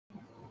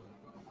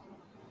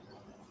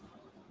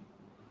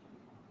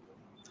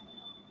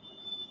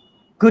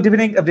Good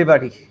evening,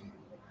 everybody.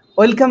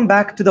 Welcome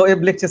back to the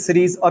web lecture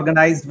series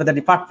organized by the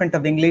Department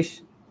of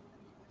English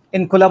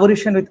in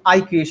collaboration with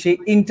IQAC,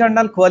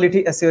 Internal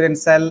Quality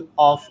Assurance Cell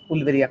of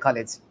Ulveria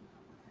College.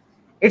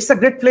 It's a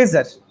great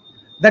pleasure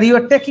that you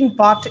are taking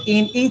part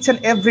in each and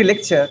every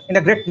lecture in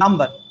a great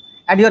number,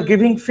 and you are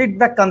giving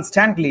feedback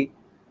constantly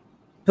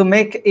to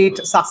make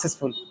it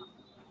successful.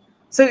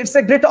 So it's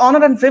a great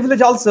honor and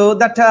privilege also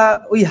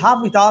that we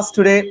have with us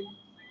today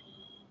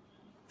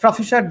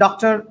Professor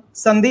Dr.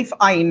 Sandip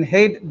Ain,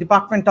 Head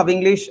Department of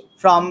English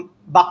from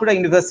Bankura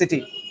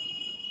University.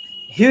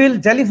 He will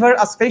deliver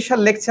a special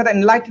lecture,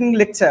 enlightening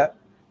lecture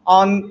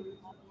on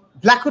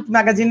Blackwood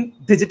Magazine,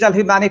 Digital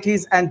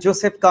Humanities, and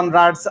Joseph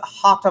Conrad's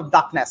Heart of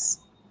Darkness.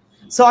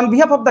 So on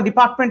behalf of the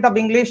Department of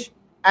English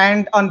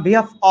and on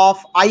behalf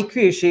of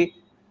IQAC,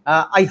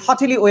 I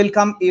heartily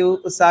welcome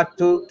you, sir,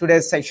 to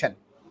today's session.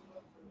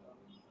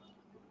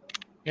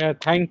 Yeah,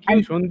 thank you,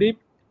 Sandip.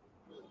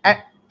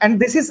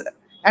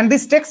 And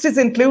this text is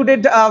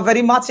included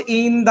very much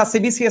in the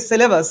CBCS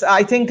syllabus.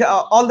 I think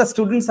all the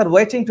students are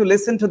waiting to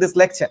listen to this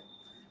lecture.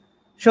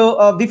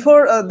 So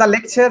before the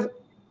lecture,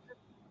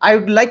 I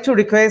would like to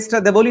request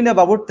Debolina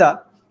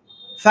Babutta,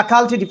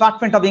 Faculty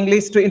Department of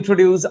English, to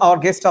introduce our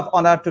guest of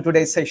honor to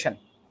today's session.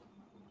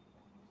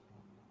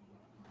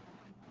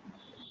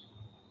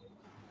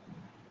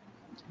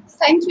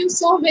 Thank you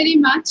so very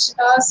much,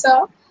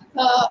 sir.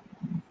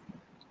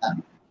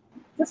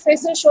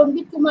 Professor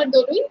Sandip Kumar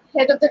Dolui,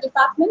 Head of the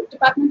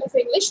Department of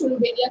English,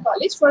 Ulveria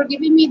College, for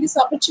giving me this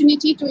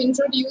opportunity to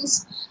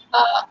introduce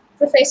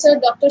Professor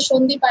Dr.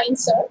 Sandip Ain,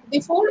 sir.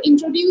 Before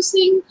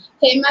introducing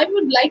him, I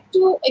would like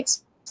to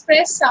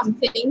express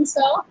something,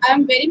 sir. I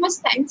am very much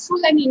thankful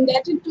and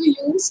indebted to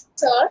you,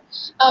 sir,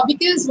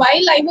 because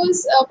while I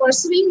was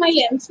pursuing my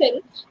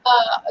MPhil,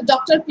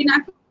 Dr.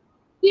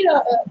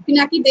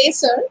 Pinaki De,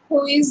 sir,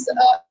 who is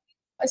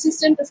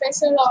Assistant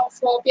Professor of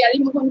Pyari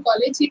Mohan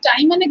College, he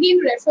time and again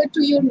referred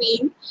to your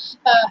name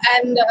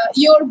and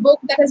your book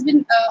that has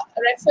been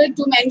referred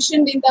to,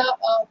 mentioned in the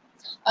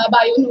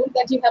bio note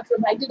that you have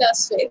provided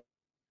us with.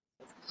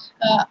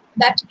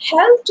 That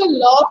helped a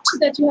lot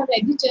that you have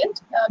edited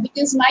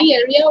because my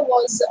area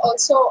was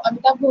also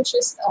Amitabh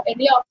Ghosh's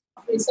area of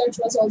research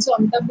was also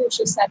Amitabh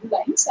Ghosh's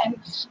satellites, and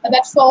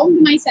that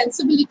formed my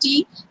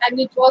sensibility, and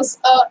it was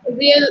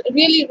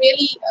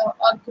really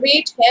a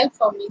great help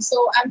for me. So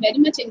I'm very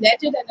much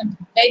indebted and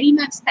I'm very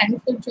much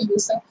thankful to you,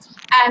 sir.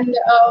 And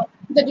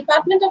the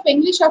Department of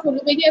English of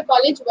Ulveria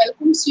College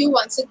welcomes you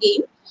once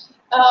again.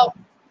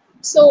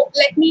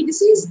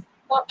 This is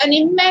an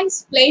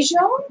immense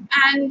pleasure,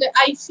 and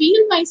I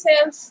feel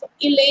myself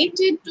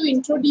elated to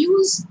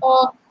introduce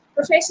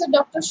Professor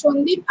Dr.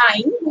 Sandip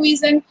Ain, who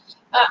is an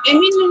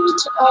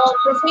eminent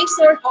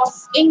professor of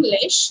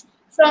English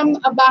from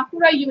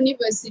Bankura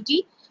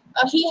University.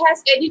 He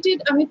has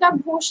edited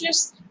Amitabh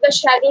Ghosh's The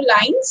Shadow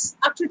Lines,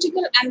 a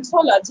critical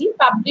anthology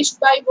published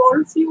by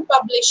Worldview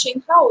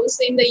Publishing House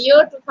in the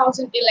year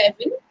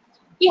 2011.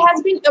 He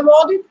has been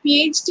awarded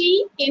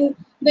PhD in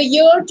the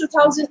year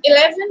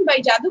 2011 by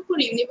Jadavpur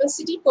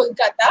University,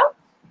 Kolkata.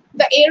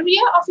 The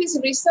area of his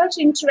research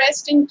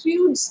interest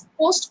includes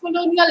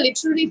post-colonial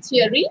literary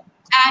theory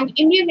and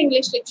Indian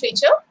English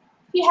literature.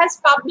 He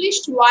has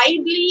published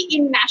widely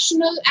in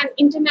national and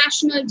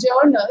international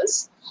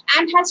journals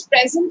and has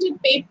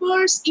presented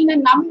papers in a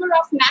number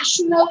of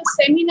national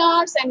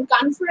seminars and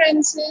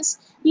conferences.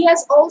 He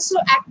has also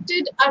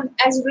acted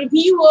as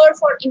reviewer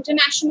for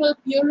international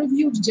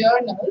peer-reviewed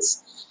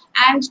journals.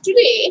 And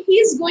today he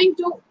is going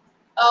to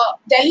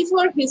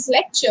deliver his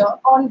lecture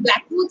on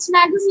Blackwood's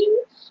Magazine,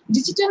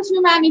 Digital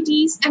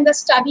Humanities, and the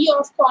study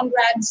of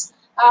Conrad's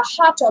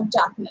Heart of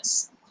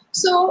Darkness.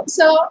 So,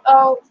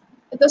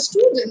 the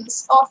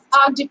students of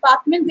our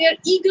department, they are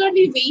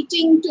eagerly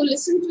waiting to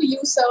listen to you,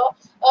 sir,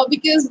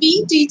 because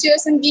being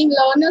teachers and being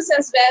learners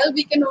as well,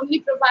 we can only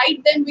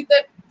provide them with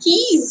the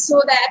keys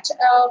so that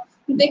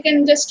they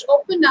can just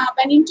open up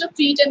and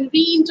interpret and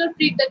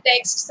reinterpret the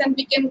texts, and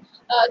we can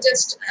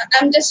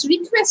I'm just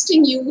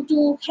requesting you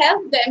to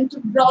help them to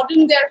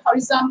broaden their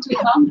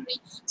horizontal boundary.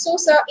 So,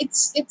 sir,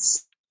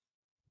 it's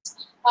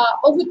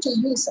over to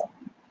you, sir.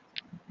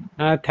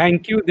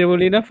 Thank you,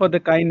 Devolina, for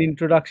the kind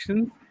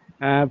introduction.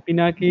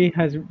 Pinaki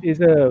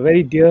is a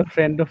very dear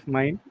friend of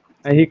mine.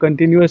 I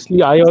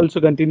also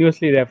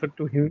continuously refer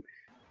to him.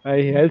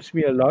 He helps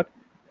me a lot.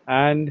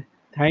 And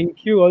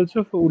thank you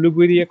also for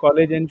Ulveria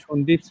College and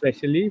Sandip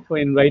specially for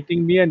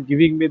inviting me and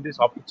giving me this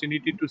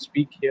opportunity to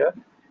speak here.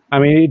 I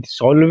mean, it's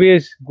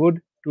always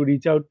good to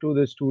reach out to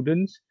the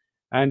students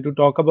and to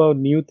talk about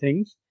new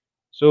things.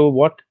 So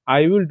what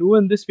I will do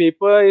in this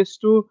paper is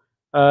to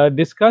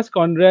discuss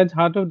Conrad's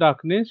Heart of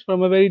Darkness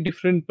from a very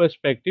different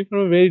perspective, from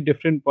a very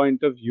different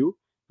point of view,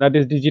 that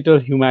is digital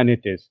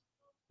humanities.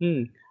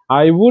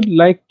 I would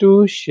like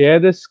to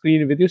share the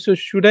screen with you. So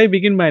should I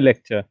begin my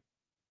lecture?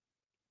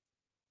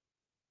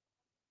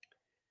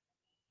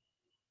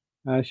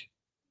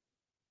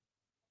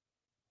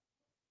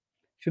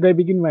 Should I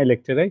begin my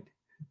lecture, right?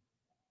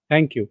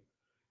 Thank you.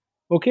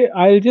 Okay,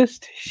 I'll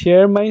just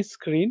share my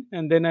screen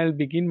and then I'll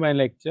begin my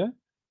lecture.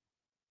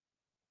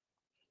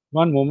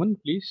 One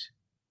moment, please.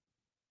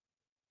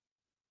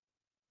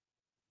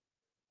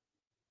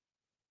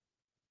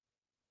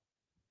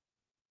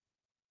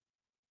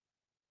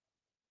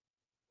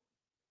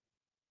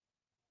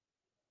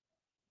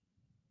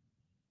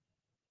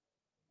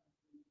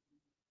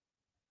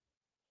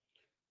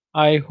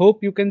 I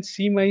hope you can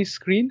see my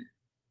screen.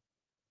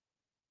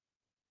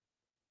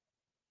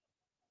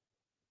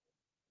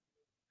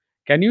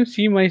 Can you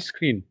see my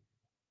screen?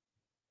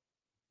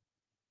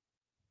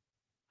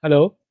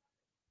 Hello?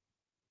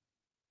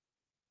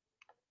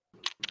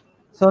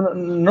 So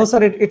no,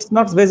 sir, it's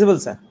not visible,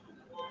 sir.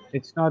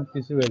 It's not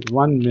visible.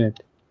 1 minute.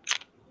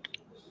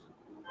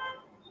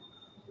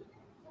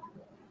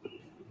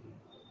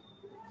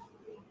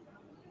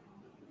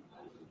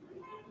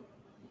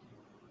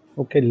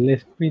 Okay,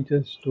 let me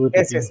just do it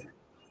Yes, again. yes,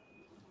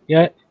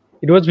 Yeah,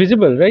 it was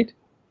visible, right?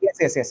 yes,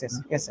 yes, yes,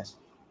 yes, yes, sir.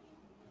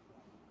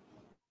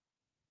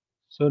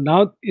 So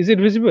now, is it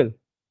visible?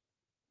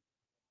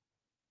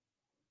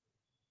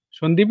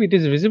 Sandip, it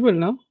is visible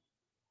now?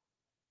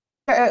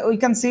 Yeah, we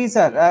can see,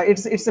 sir.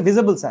 It's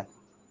visible, sir.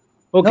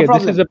 No Okay,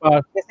 this is problem. a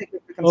part. Yes, we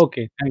can see.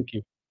 Okay, thank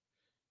you.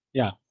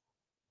 Yeah,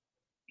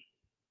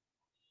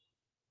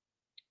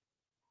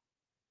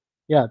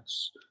 yeah.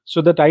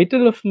 So the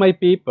title of my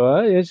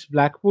paper is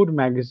Blackwood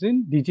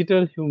Magazine,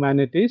 Digital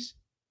Humanities,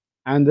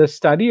 and the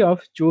Study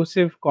of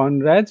Joseph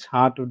Conrad's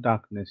Heart of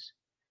Darkness.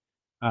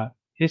 Uh,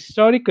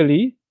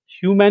 Historically,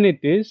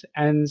 humanities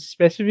and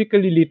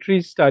specifically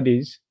literary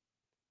studies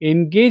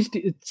engaged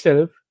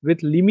itself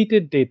with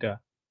limited data.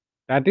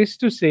 That is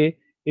to say,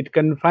 it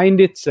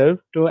confined itself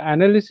to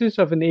analysis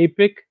of an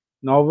epic,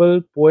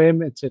 novel,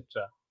 poem,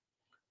 etc.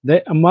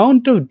 The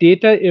amount of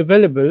data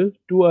available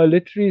to a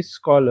literary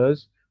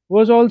scholars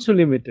was also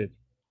limited.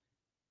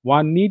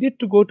 One needed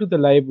to go to the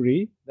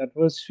library that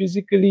was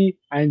physically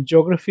and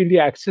geographically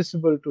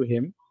accessible to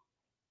him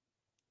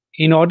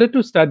in order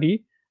to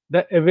study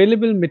the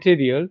available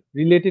material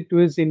related to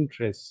his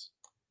interests.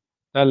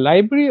 The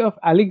Library of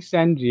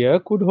Alexandria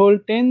could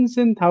hold tens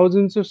and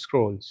thousands of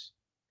scrolls.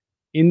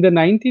 In the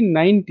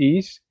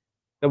 1990s,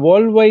 the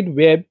World Wide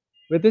Web,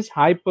 with its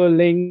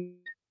hyperlinked,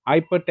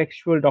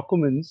 hypertextual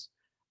documents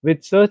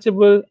with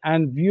searchable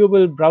and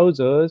viewable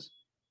browsers,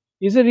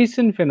 is a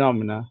recent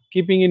phenomena,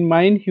 keeping in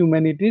mind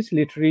humanities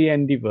literary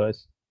and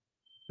diverse.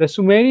 The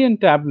Sumerian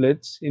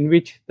tablets, in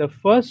which the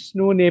first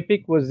known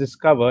epic was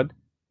discovered,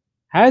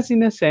 has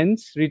in a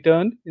sense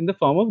returned in the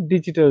form of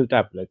digital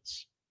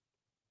tablets.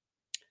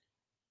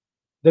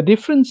 The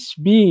difference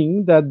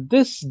being that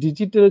this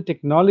digital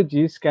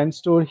technologies can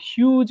store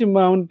huge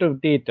amount of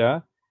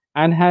data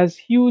and has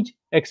huge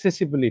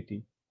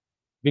accessibility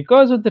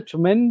because of the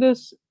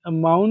tremendous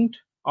amount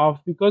of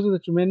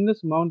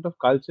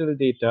cultural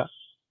data.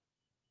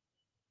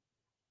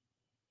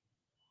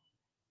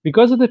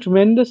 Because of the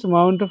tremendous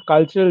amount of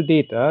cultural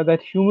data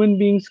that human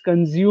beings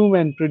consume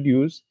and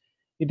produce,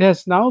 it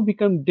has now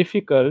become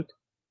difficult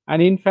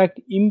and, in fact,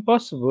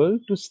 impossible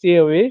to stay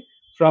away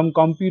from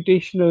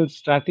computational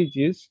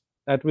strategies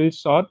that will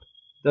sort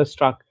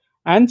the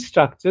and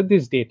structure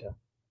this data.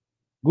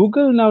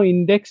 Google now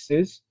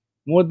indexes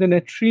more than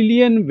a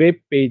trillion web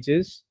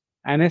pages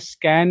and has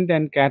scanned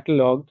and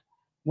cataloged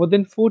more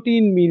than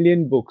 14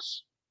 million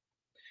books.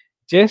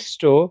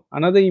 Gesto,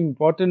 another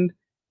important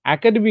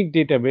academic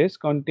database,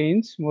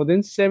 contains more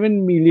than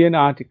 7 million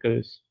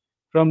articles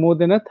from more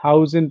than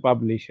 1,000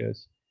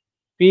 publishers.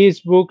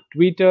 Facebook,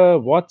 Twitter,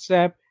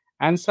 WhatsApp,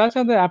 and such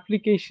other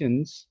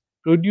applications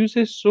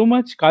produces so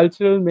much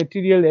cultural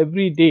material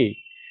every day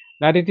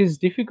that it is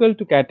difficult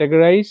to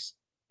categorize,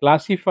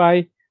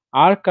 classify,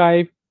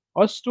 archive,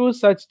 or store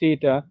such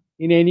data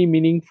in any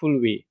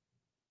meaningful way.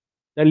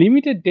 The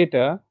limited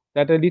data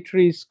that a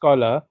literary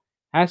scholar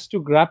has to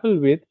grapple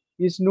with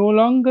is no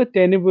longer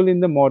tenable in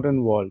the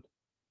modern world.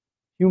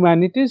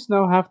 Humanities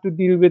now have to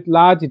deal with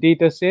large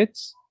data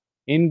sets,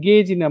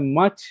 engage in a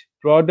much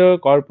broader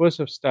corpus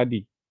of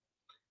study.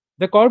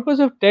 The corpus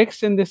of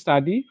text in the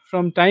study,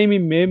 from time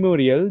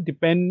immemorial,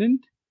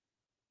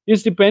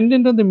 is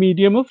dependent on the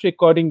medium of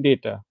recording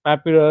data: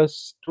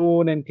 papyrus,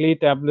 stone and clay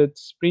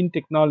tablets, print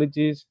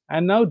technologies,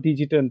 and now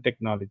digital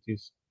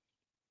technologies.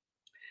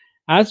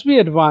 As we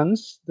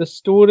advance, the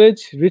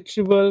storage,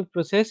 retrieval,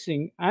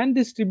 processing, and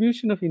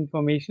distribution of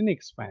information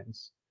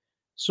expands.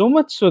 So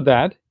much so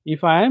that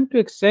if I am to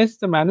access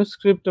the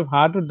manuscript of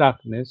Heart of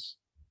Darkness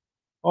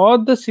or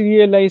the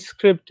serialized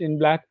script in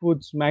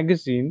Blackwood's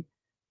magazine,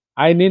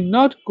 I need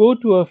not go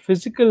to a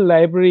physical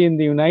library in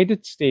the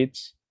United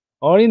States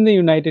or in the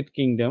United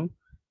Kingdom,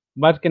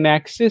 but can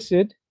access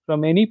it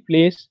from any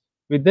place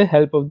with the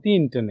help of the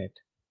internet.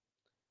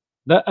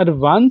 The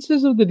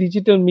advances of the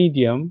digital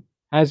medium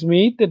has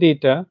made the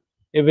data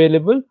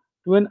available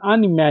to an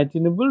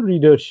unimaginable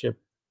readership.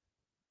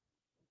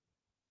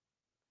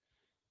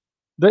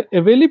 The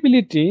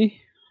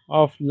availability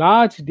of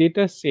large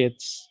data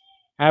sets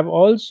have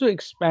also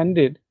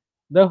expanded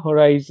the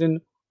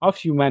horizon of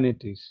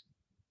humanities.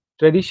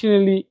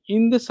 Traditionally,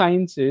 in the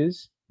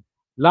sciences,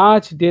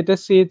 large data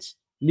sets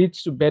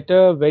leads to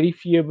better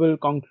verifiable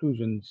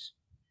conclusions.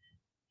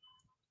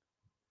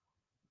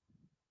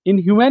 In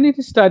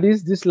humanity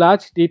studies, this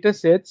large data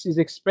sets is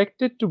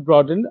expected to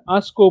broaden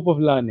our scope of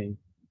learning.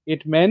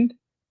 It meant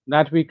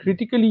that we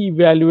critically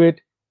evaluate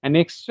and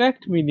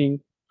extract meaning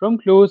from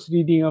close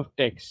reading of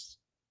texts.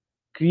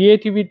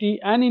 Creativity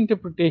and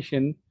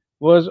interpretation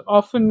was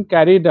often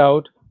carried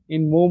out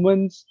in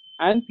moments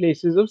and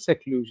places of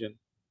seclusion.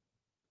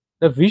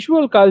 The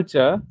visual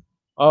culture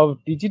of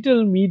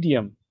digital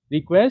medium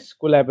requires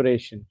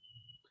collaboration.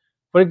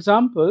 For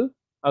example,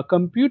 a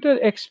computer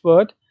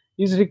expert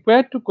is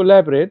required to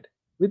collaborate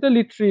with a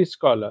literary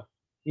scholar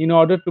in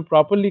order to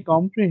properly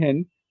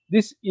comprehend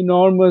these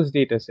enormous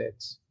data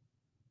sets.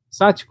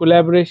 Such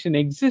collaboration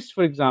exists,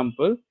 for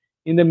example,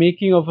 in the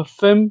making of a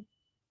film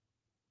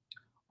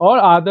or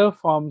other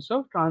forms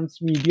of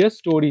transmedia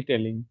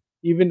storytelling.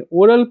 Even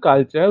oral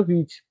culture,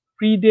 which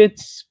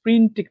predates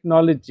print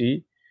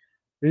technology,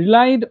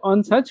 relied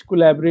on such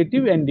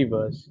collaborative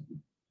endeavors.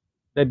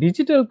 The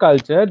digital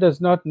culture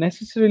does not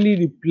necessarily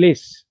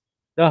replace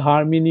the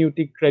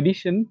hermeneutic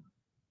tradition,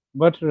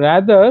 but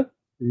rather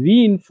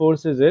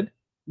reinforces it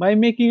by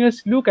making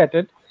us look at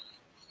it.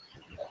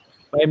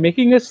 By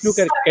making us look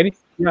at it. Can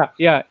you,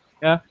 yeah.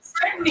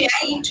 Sir, may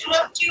I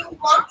interrupt you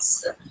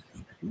once?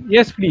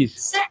 Yes,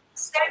 please.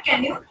 Sir,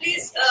 can you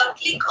please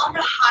click on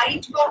the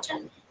hide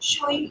button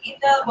showing in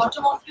the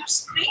bottom of your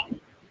screen?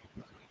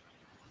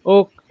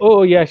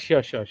 Oh, yeah,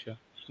 sure.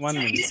 One Sir,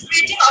 it minute. is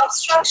creating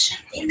obstruction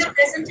in the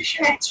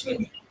presentation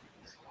actually.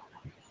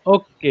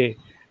 Okay.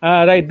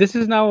 Right. This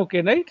is now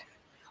okay, right?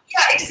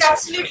 Yeah, it is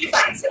absolutely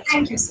fine, sir.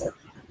 Thank you, sir.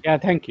 Yeah,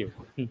 thank you.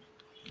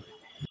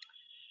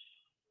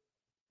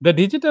 The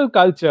digital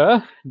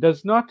culture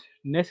does not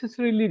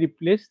necessarily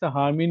replace the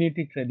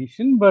hermeneutic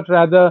tradition, but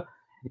rather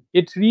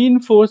it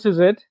reinforces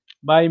it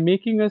by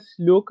making us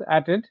look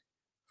at it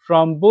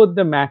from both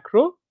the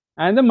macro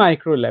and the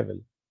micro level.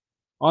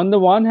 On the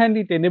one hand,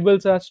 it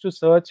enables us to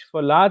search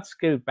for large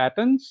scale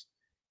patterns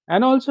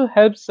and also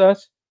helps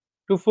us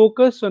to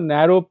focus on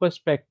narrow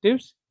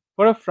perspectives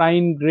for a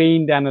fine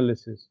grained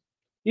analysis.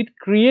 It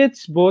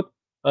creates both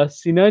a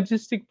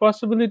synergistic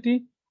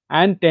possibility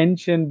and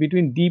tension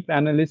between deep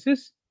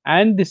analysis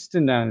and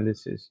distant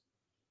analysis.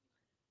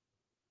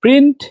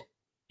 Print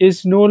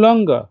is no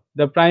longer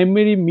the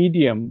primary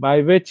medium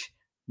by which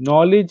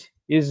knowledge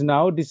is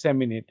now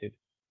disseminated.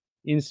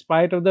 In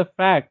spite of the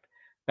fact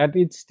that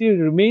it still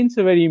remains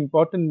a very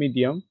important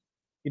medium,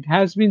 it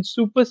has been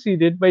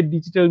superseded by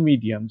digital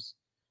mediums,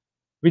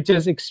 which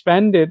has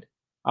expanded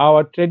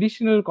our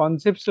traditional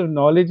concepts of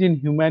knowledge in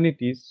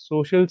humanities,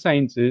 social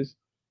sciences,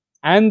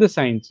 and the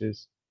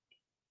sciences.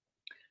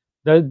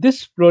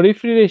 This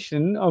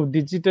proliferation of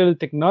digital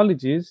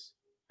technologies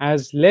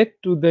has led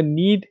to the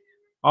need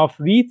of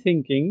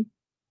rethinking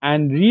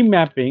and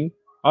remapping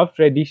of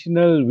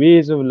traditional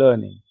ways of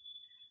learning.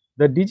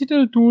 The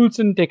digital tools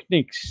and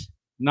techniques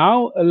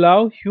now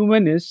allow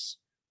humanists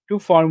to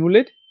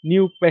formulate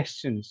new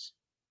questions.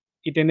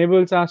 It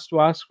enables us to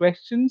ask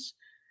questions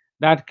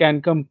that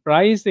can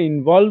comprise the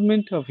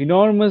involvement of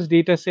enormous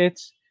data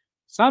sets.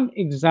 Some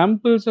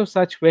examples of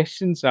such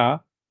questions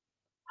are: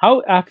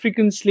 how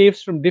African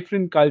slaves from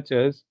different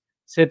cultures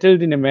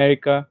settled in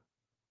America,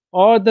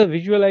 or the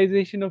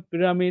visualization of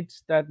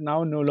pyramids that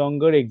now no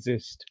longer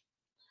exist.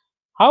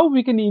 How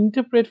we can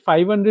interpret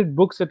 500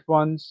 books at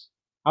once,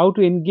 how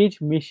to engage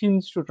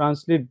machines to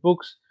translate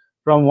books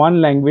from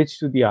one language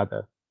to the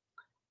other.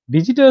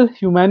 Digital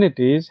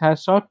humanities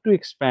has sought to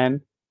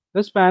expand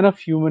the span of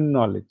human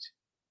knowledge.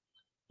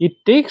 It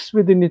takes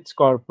within its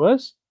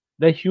corpus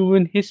the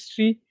human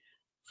history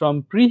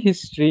from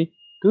prehistory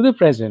to the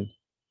present.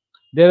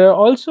 There are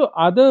also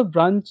other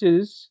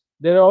branches.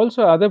 There are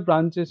also other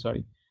branches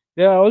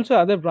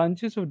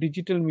of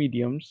digital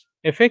mediums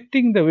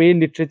affecting the way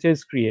literature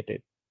is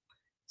created,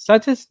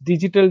 such as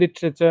digital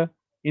literature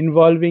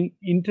involving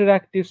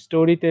interactive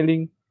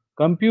storytelling,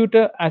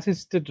 computer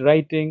assisted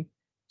writing.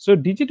 So,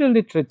 digital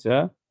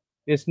literature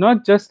is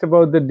not just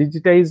about the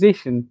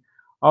digitization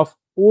of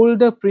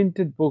older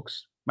printed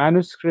books,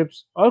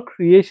 manuscripts, or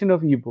creation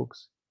of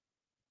ebooks.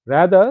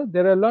 Rather,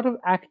 there are a lot of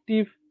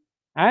active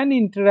and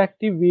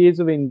interactive ways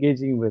of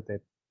engaging with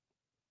it.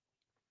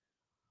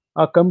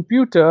 A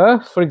computer,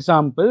 for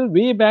example,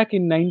 way back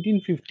in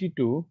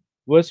 1952,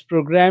 was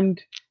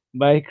programmed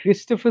by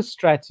Christopher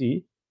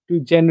Strachey to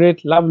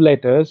generate love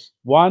letters,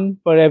 one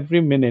per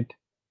every minute.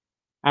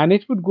 And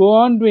it would go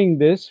on doing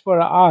this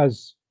for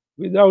hours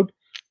without,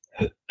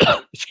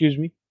 excuse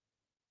me,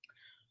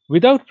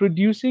 without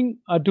producing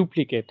a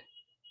duplicate.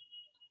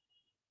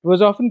 It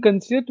was often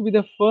considered to be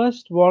the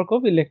first work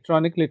of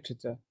electronic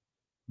literature.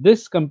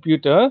 This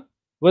computer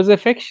was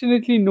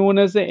affectionately known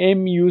as the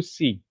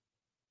MUC,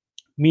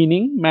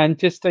 meaning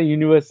Manchester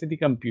University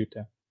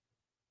Computer.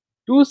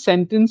 Two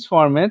sentence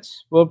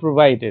formats were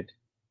provided: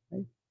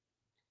 right?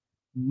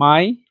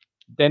 My,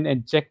 then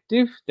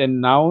adjective,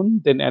 then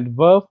noun, then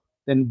adverb,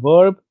 then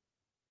verb,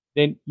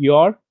 then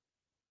your,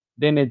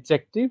 then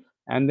adjective,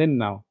 and then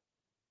noun.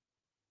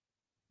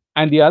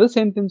 And the other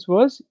sentence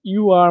was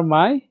you are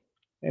my,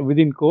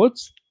 within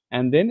quotes,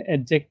 and then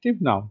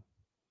adjective, noun.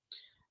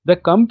 The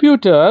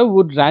computer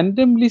would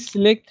randomly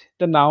select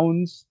the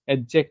nouns,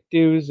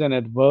 adjectives, and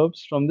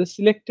adverbs from the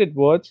selected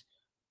words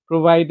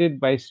provided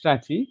by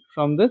Strachey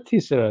from the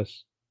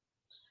thesaurus.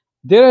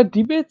 There are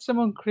debates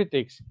among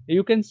critics.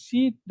 You can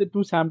see the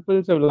two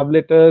samples of love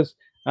letters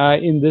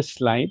in this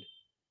slide.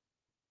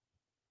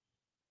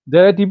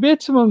 There are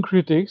debates among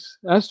critics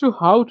as to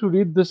how to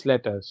read these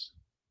letters.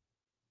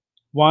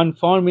 One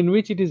form in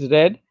which it is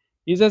read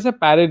is as a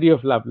parody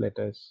of love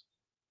letters,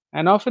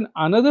 and often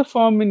another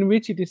form in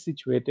which it is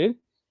situated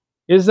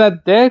is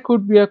that there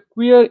could be a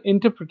queer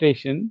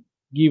interpretation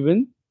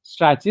given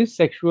Strachey's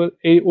sexual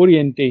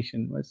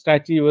orientation.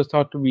 Strachey was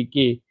thought to be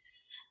gay.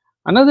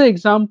 Another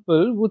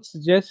example would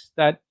suggest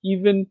that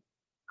even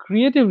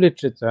creative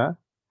literature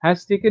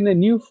has taken a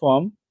new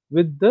form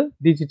with the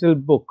digital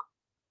book.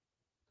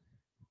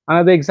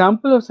 Another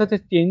example of such a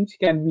change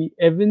can be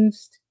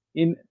evinced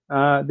in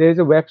there is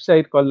a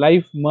website called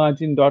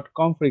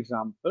lifemargin.com, for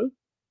example.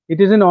 It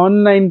is an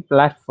online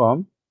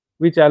platform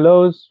which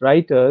allows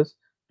writers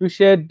to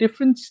share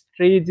different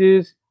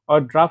stages or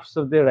drafts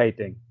of their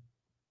writing.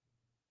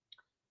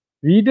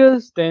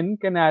 Readers then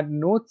can add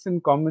notes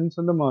and comments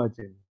on the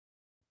margin.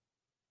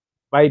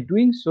 By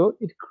doing so,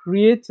 it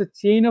creates a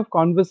chain of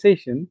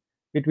conversation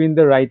between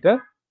the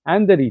writer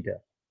and the reader.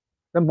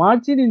 The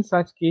margin in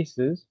such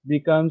cases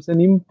becomes as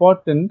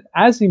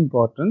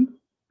important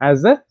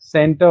as the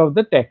center of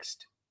the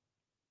text,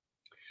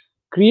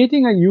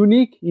 creating a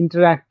unique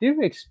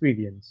interactive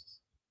experience.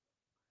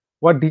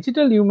 What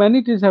digital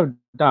humanities have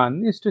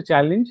done is to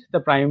challenge the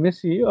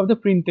primacy of the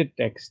printed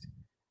text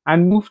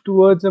and move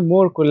towards a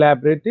more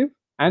collaborative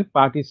and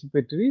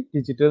participatory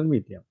digital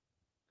medium.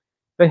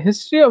 The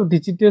history of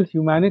digital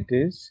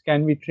humanities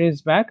can be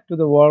traced back to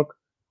the work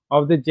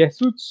of the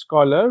Jesuit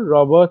scholar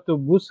Roberto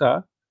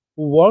Busa,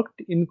 who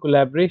worked in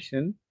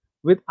collaboration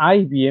with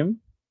IBM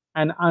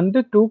and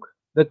undertook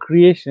the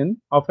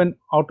creation of an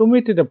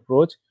automated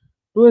approach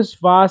to his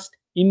vast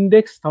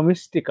Index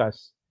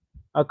Thomisticus,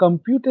 a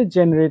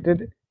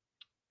computer-generated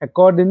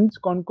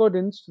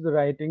concordance to the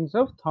writings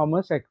of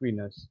Thomas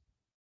Aquinas.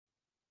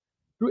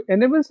 To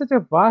enable such a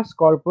vast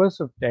corpus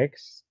of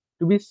texts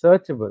to be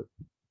searchable,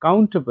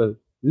 countable,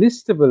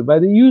 listable by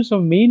the use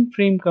of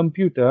mainframe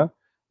computer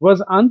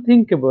was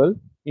unthinkable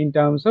in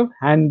terms of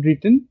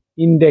handwritten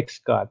index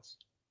cards.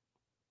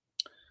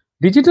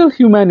 Digital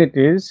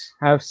humanities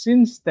have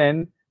since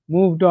then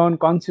moved on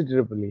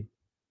considerably.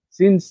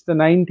 Since the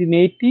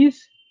 1980s,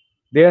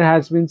 there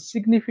has been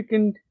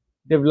significant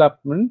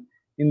development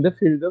in the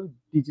field of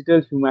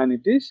digital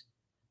humanities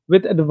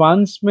with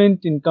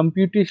advancement in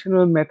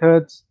computational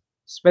methods,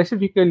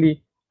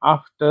 specifically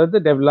after the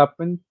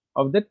development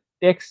of the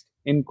Text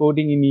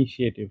Encoding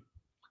Initiative,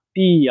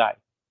 TEI.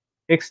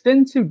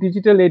 Extensive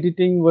digital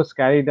editing was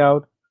carried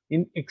out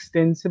in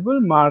Extensible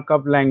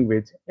Markup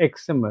Language,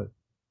 XML,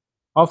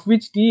 of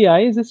which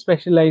TEI is a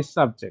specialized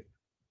subject.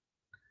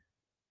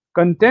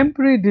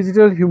 Contemporary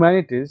digital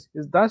humanities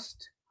is thus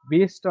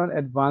based on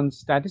advanced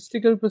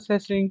statistical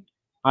processing,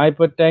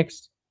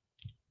 hypertext,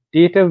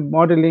 data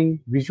modeling,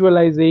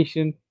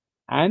 visualization,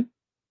 and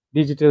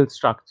digital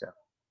structure.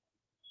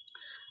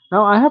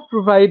 Now, I have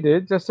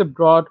provided just a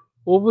broad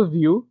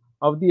overview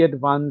of the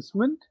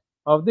advancement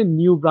of the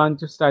new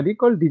branch of study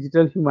called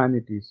digital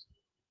humanities,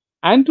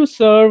 and to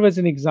serve as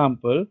an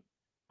example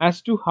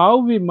as to how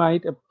we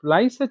might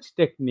apply such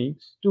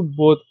techniques to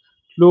both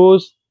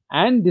close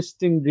and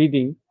distinct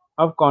reading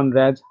of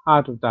Conrad's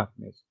Heart of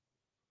Darkness.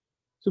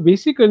 So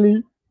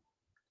basically,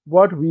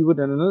 what we would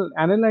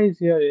analyze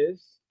here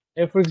is,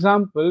 for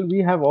example, we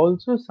have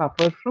also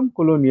suffered from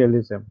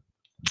colonialism.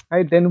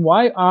 Right? Then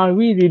why are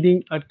we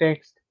reading a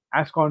text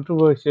as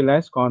controversial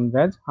as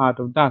Conrad's Heart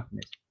of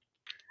Darkness?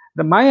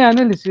 My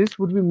analysis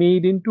would be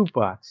made in two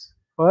parts.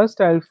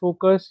 First, I'll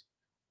focus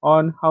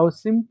on how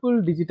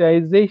simple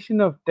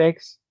digitization of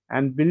text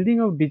and building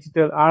of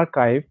digital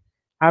archive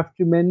have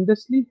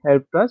tremendously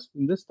helped us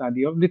in the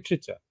study of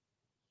literature.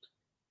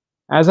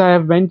 As I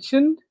have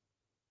mentioned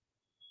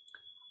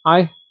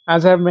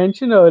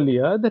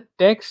earlier, the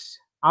texts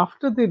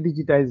after the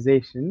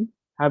digitization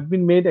have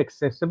been made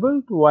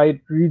accessible to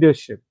wide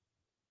readership.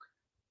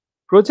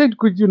 Project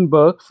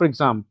Gutenberg, for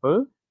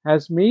example,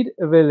 has made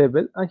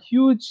available a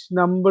huge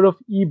number of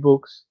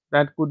ebooks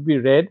that could be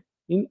read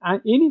in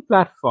any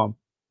platform,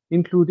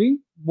 including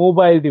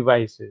mobile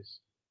devices.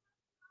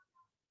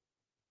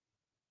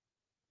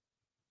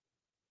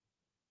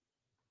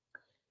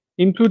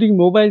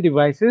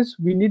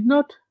 We need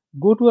not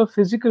go to a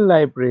physical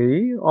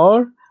library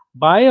or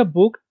buy a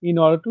book in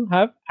order to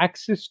have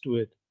access to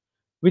it,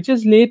 which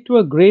has led to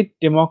a great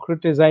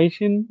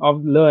democratization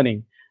of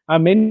learning.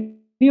 Many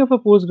of our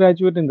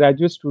postgraduate and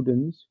graduate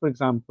students, for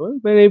example,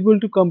 were able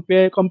to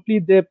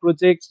complete their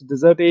projects,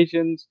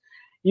 dissertations,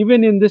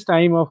 even in this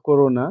time of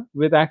Corona,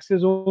 with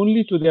access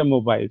only to their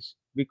mobiles,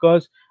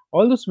 because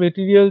all those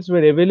materials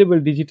were available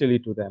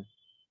digitally to them.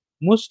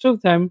 Most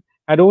of them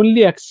had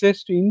only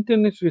access to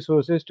internet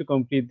resources to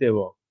complete their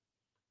work.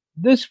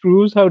 This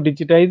proves how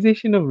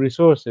digitization of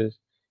resources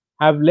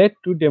have led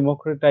to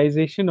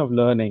democratization of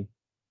learning.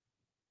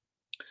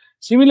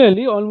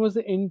 Similarly, almost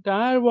the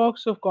entire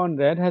works of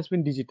Conrad has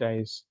been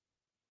digitized.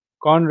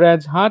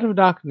 Conrad's Heart of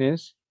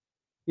Darkness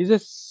is a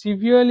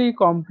severely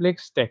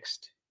complex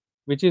text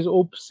which is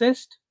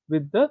obsessed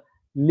with the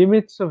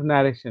limits of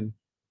narration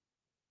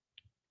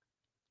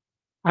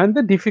and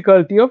the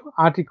difficulty of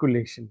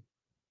articulation.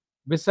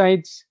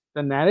 Besides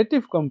the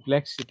narrative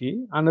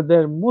complexity,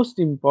 another most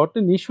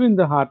important issue in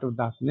the Heart of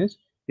Darkness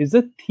is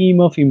the theme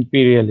of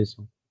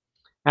imperialism,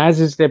 as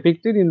is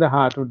depicted in the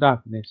Heart of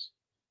Darkness,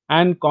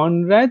 and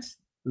Conrad's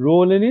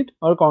role in it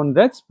or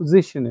Conrad's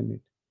position in it.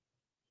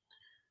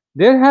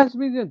 There has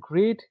been a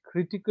great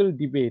critical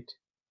debate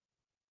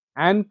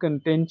and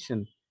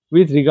contention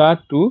with regard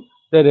to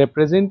the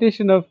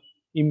representation of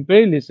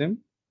imperialism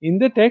in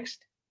the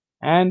text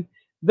and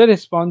the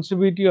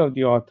responsibility of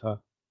the author,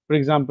 for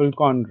example,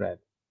 Conrad.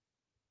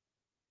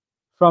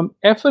 From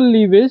Ethel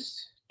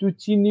Lewis to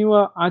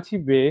Chinua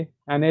Achebe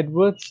and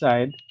Edward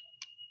Said,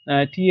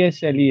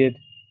 T.S. Eliot,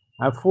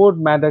 Ford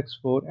Madox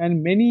Ford,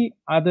 and many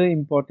other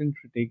important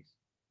critics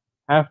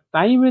have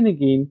time and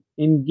again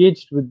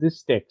engaged with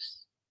this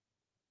text.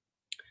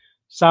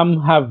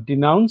 Some have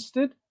denounced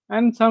it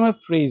and some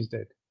have praised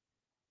it.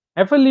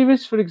 Ethel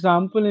Lewis, for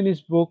example, in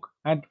his book,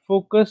 had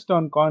focused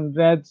on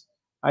Conrad's,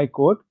 I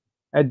quote,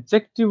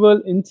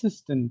 adjectival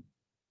insistence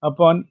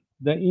upon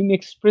the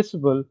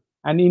inexpressible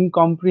and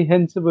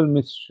incomprehensible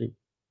mystery,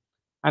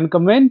 and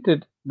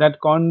commented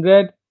that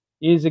Conrad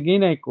is,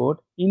 again I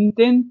quote,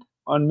 intent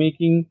on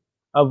making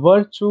a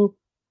virtue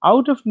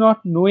out of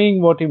not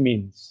knowing what he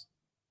means.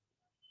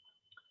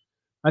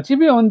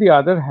 Achebe, on the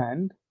other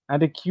hand,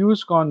 had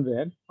accused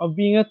Conrad of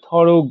being a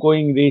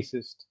thoroughgoing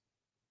racist.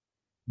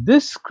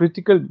 This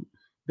critical,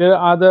 there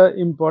are other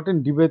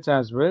important debates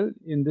as well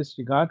in this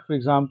regard. For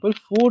example,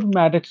 Ford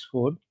Madox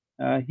Ford,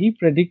 he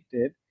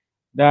predicted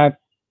that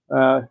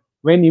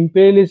when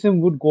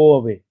imperialism would go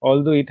away,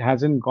 although it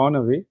hasn't gone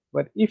away,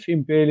 but if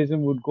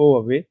imperialism would go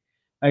away,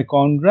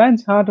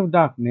 Conrad's Heart of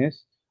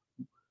Darkness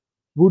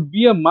would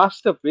be a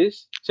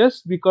masterpiece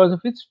just because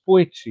of its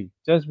poetry,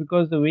 just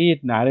because the way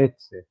it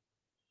narrates it.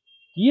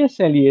 T.S.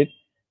 Eliot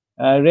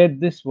read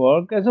this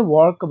work as a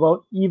work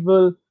about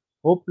evil,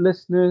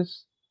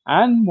 hopelessness,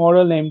 and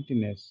moral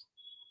emptiness,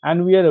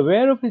 and we are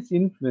aware of its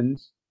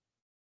influence.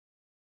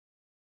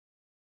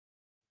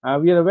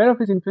 We are aware of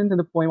his influence in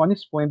the poem on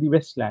his poem *The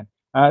Westland*.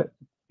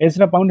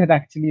 Ezra Pound had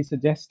actually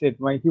suggested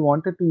why he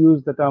wanted to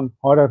use the term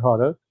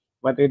horror,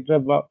 but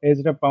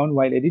Ezra Pound,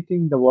 while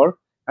editing the work,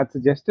 had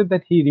suggested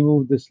that he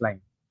remove this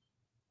line.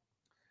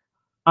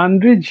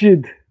 André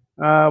Gide,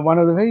 one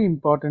of the very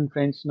important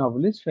French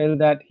novelists, felt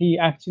that he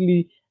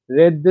actually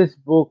read this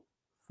book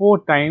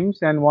 4 times,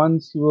 and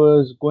once he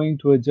was going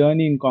to a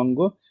journey in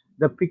Congo.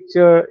 The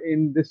picture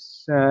in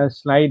this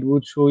slide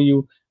would show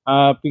you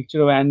a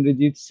picture of André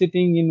Gide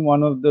sitting in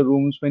one of the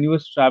rooms when he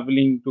was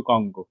traveling to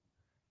Congo.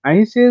 And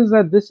he says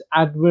that this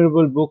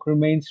admirable book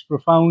remains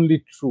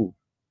profoundly true.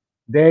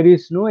 There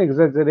is no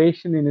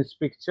exaggeration in his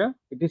picture,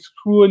 it is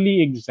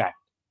cruelly exact.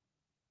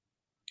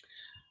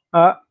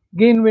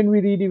 Again, when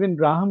we read even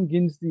Graham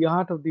Geinn's The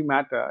Art of the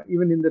Matter,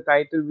 even in the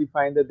title we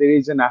find that there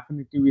is an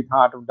affinity with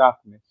Heart of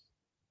Darkness.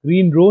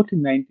 Green wrote in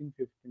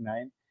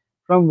 1959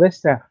 from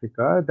West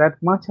Africa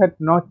that much had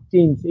not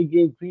changed.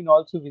 Again, Green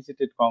also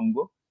visited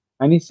Congo,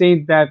 and he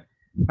said that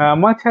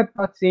much had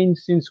not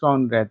changed since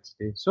Conrad's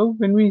day. So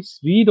when we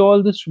read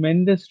all these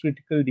tremendous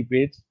critical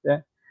debates,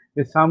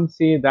 some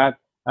say that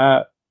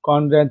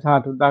Conrad's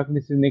Heart of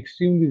Darkness is an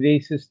extremely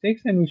racist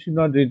text and we should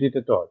not read it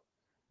at all.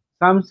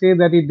 Some say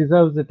that it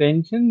deserves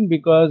attention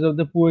because of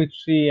the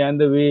poetry and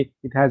the way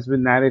it has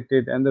been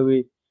narrated and the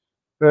way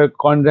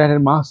Conrad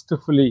had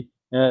masterfully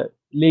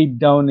laid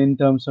down in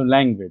terms of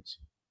language.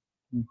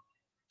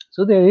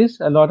 So there is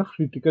a lot of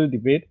critical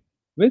debate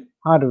with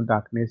Heart of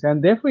Darkness,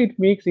 and therefore it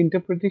makes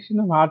interpretation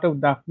of Heart of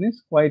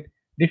Darkness quite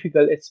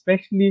difficult,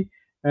 especially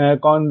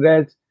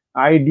Conrad's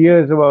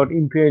ideas about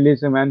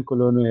imperialism and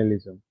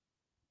colonialism.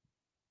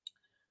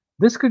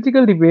 This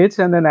critical debates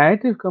and the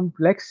narrative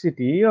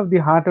complexity of the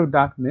Heart of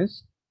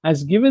Darkness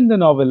has given the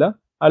novella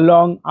a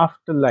long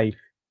afterlife.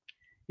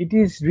 It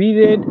is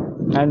reread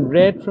and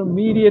read from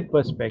myriad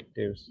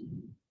perspectives.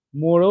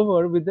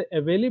 Moreover, with the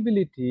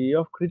availability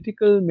of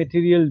critical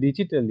material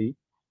digitally,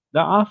 the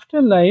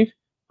afterlife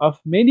of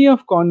many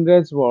of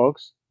Conrad's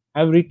works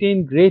have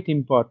retained great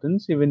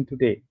importance even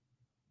today.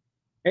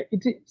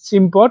 Its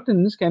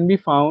importance can be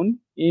found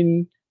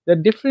in the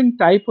different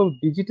type of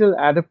digital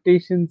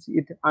adaptations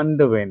it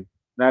underwent,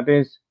 that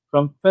is,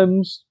 from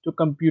films to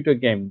computer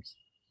games.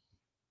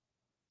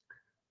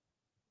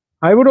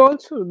 I would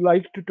also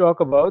like to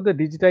talk about the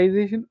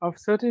digitization of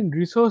certain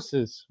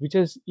resources, which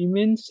has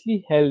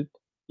immensely helped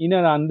in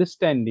our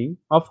understanding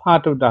of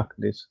Heart of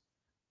Darkness.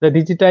 The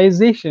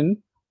digitization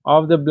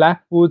of the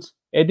Blackwood's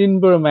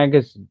Edinburgh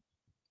magazine,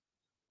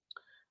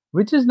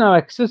 which is now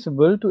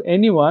accessible to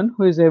anyone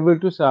who is able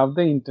to surf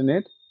the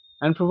internet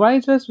and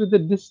provides us with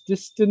this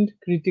distant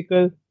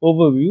critical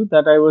overview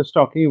that I was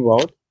talking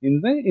about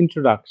in the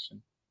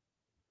introduction.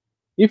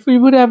 If we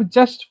would have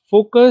just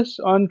focused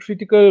on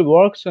critical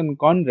works on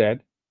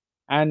Conrad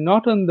and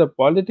not on the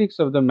politics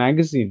of the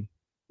magazine,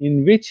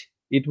 in which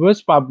it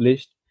was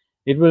published,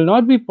 it will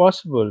not be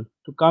possible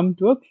to come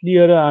to a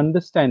clearer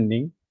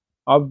understanding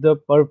of the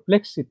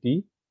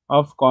perplexity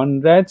of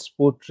Conrad's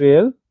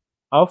portrayal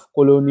of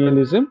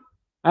colonialism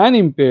and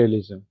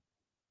imperialism.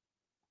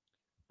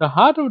 The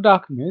Heart of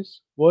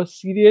Darkness was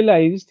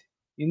serialized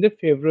in the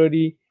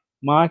February,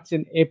 March,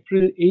 and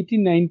April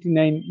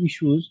 1899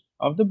 issues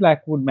of the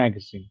Blackwood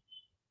magazine.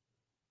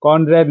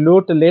 Conrad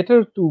wrote a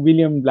letter to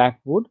William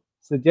Blackwood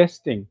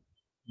suggesting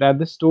that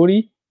the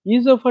story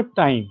is of a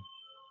time,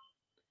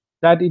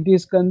 that it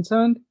is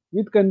concerned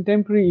with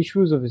contemporary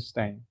issues of his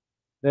time.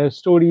 The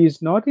story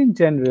is not in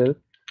general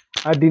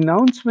a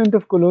denouncement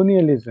of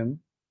colonialism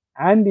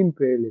and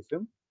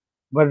imperialism,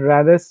 but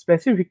rather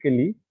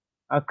specifically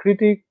a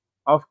critique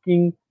of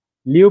King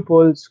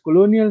Leopold's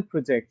colonial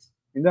projects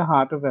in the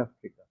heart of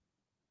Africa.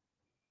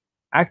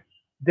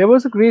 There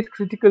was a great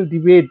critical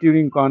debate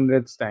during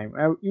Conrad's time.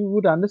 You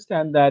would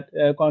understand that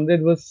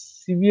Conrad was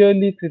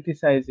severely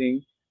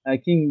criticizing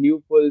King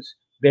Leopold's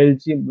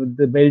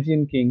the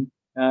Belgian king,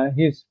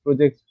 his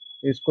projects,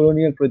 his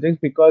colonial projects,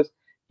 because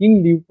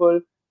King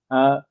Leopold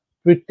uh,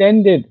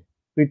 pretended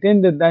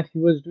pretended that he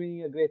was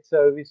doing a great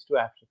service to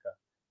Africa.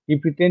 He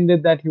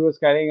pretended that he was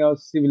carrying out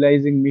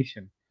civilizing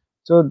mission.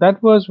 So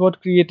that was what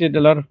created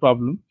a lot of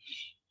problem.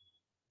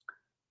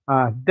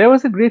 There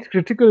was a great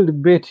critical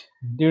debate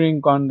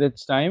during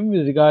Conrad's time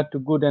with regard to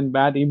good and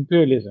bad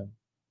imperialism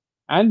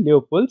and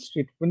Leopold's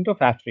treatment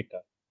of Africa.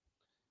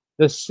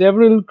 The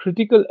several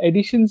critical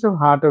editions of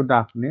Heart of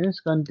Darkness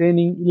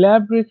containing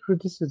elaborate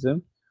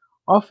criticism,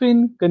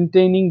 often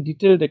containing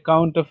detailed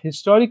account of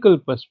historical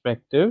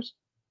perspectives,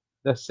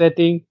 the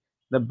setting,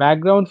 the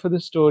background for the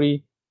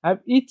story, have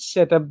each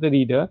set up the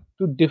reader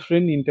to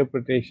different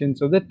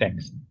interpretations of the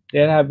text.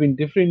 There have been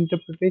different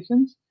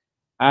interpretations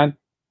and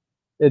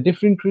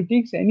different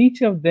critics, and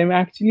each of them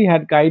actually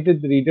had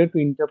guided the reader to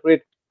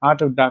interpret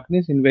Heart of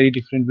Darkness in very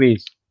different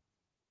ways.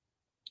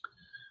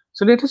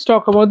 So let us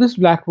talk about this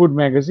Blackwood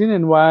magazine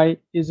and why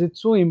is it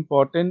so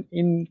important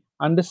in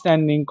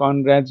understanding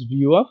Conrad's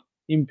view of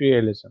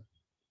imperialism.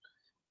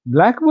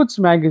 Blackwood's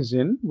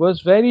magazine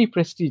was very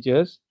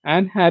prestigious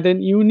and had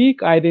an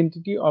unique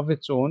identity of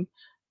its own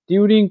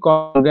during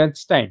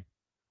Conrad's time.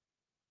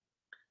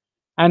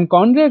 And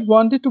Conrad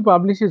wanted to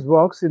publish his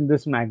works in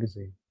this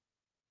magazine.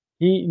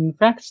 He in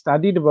fact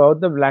studied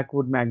about the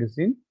Blackwood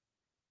magazine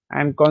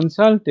and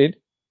consulted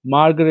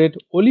Margaret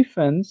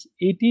Oliphant's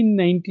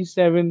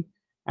 1897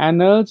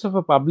 Annals of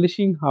a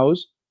Publishing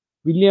House,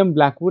 William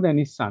Blackwood and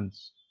His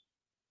Sons.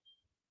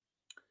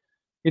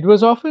 It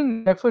was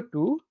often referred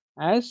to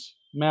as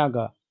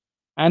Maga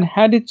and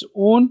had its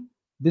own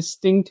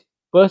distinct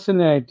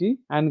personality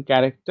and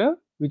character,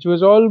 which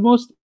was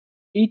almost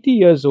 80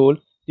 years old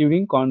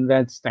during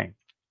Conrad's time.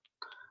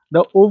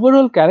 The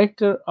overall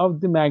character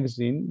of the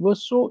magazine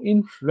was so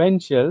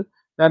influential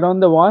that on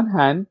the one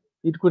hand,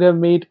 it could have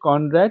made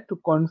Conrad to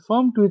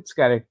conform to its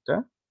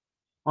character.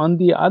 On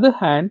the other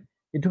hand,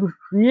 it would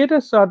create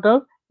a sort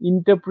of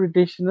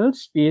interpretational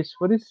space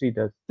for its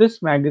readers.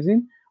 This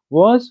magazine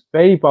was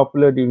very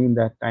popular during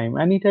that time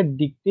and it had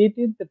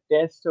dictated the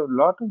taste of a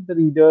lot of the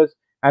readers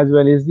as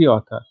well as the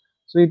author.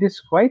 So it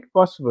is quite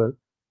possible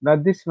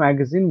that this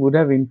magazine would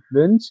have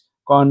influenced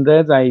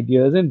Conrad's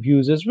ideas and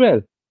views as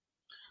well.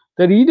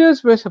 The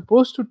readers were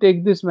supposed to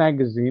take this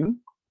magazine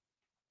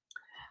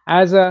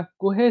as a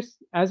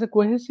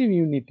cohesive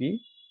unity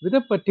with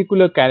a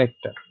particular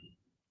character.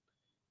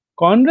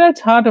 Conrad's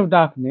Heart of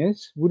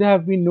Darkness would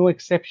have been no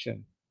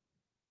exception,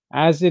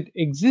 as it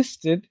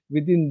existed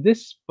within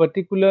this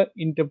particular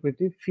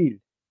interpretive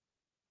field.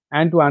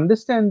 And to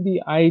understand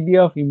the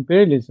idea of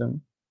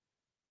imperialism,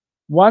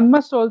 one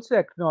must also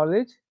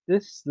acknowledge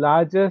this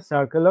larger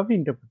circle of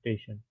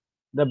interpretation.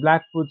 The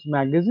Blackwood's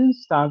magazine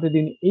started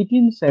in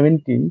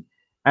 1817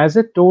 as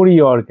a Tory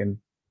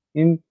organ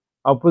in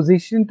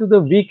opposition to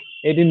the Whig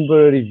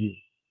Edinburgh Review.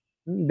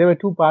 There were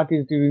two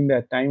parties during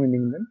that time in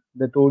England,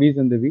 the Tories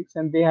and the Whigs,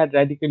 and they had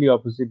radically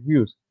opposite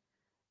views.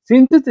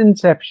 Since its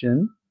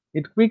inception,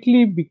 it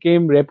quickly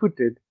became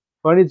reputed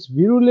for its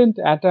virulent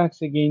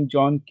attacks against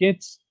John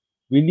Keats,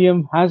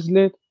 William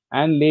Hazlitt,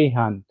 and Leigh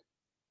Hunt.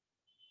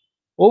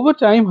 Over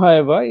time,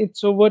 however, it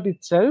sobered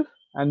itself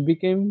and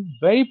became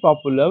very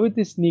popular with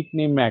its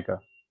nickname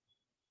Maga.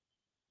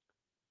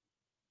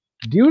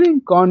 During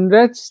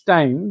Conrad's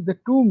time, the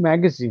two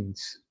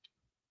magazines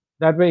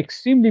that were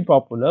extremely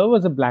popular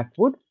was the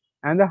Blackwood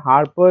and the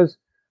Harper's.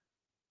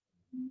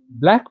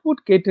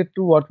 Blackwood catered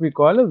to what we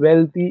call a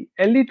wealthy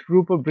elite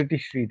group of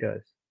British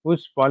readers,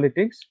 whose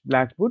politics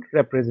Blackwood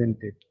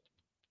represented.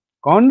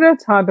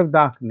 Conrad's Heart of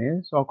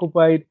Darkness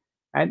occupied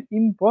an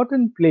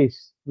important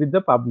place with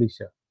the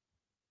publisher,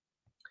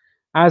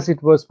 as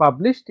it was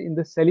published in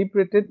the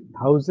celebrated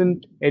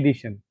 1000th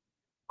edition.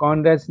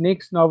 Conrad's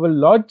next novel,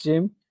 Lord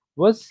Jim,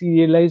 was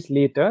serialized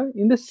later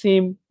in the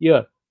same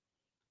year.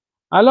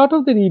 A lot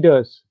of the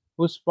readers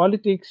whose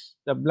politics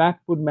the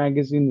Blackwood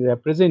magazine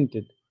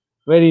represented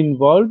were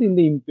involved in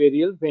the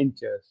imperial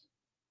ventures.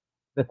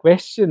 The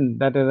question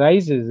that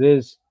arises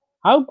is,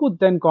 how could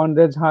then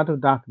Conrad's Heart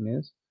of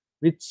Darkness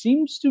which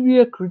seems to be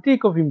a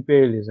critique of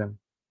imperialism,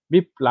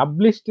 be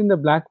published in the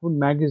Blackwood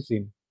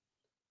magazine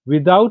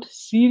without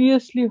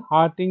seriously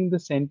hurting the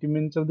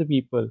sentiments of the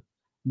people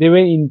they were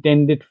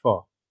intended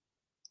for.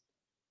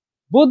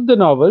 Both the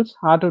novels,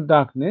 Heart of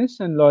Darkness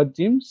and Lord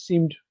Jim,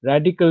 seemed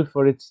radical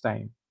for its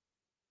time.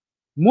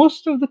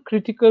 Most of the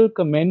critical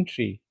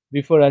commentary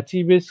before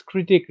Achebe's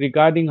critique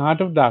regarding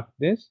Heart of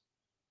Darkness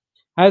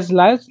has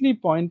largely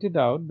pointed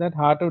out that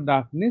Heart of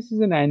Darkness is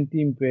an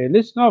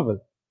anti-imperialist novel.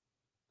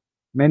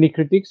 Many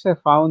critics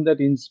have found that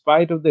in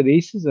spite of the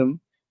racism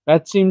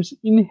that seems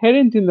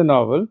inherent in the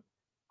novel,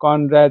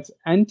 Conrad's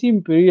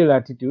anti-imperial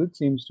attitude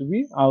seems to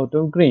be out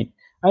of grain.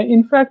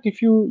 In fact,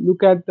 if you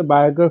look at the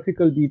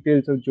biographical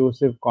details of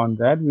Joseph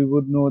Conrad, we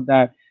would know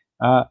that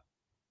uh,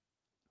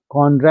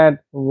 Conrad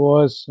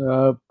was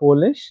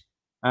Polish,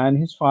 and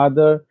his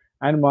father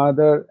and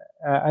mother,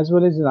 as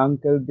well as his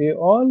uncle, they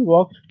all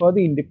worked for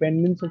the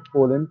independence of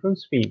Poland from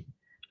Spain.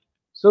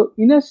 So,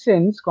 in a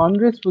sense,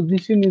 Conrad's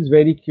position is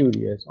very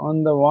curious.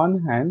 On the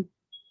one hand,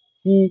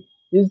 he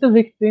is the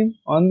victim.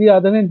 On the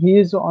other hand, he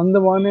is on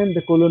the one hand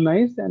the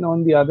colonized, and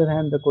on the other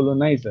hand the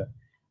colonizer.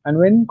 And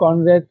when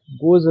Conrad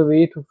goes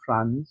away to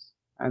France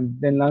and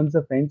then learns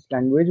the French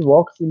language,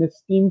 walks in a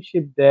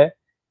steamship there,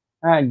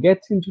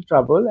 gets into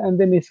trouble, and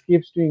then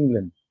escapes to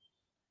England.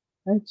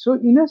 Right? So,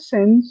 in a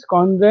sense,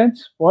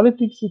 Conrad's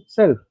politics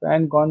itself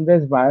and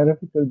Conrad's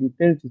biographical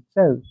details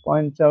itself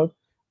points out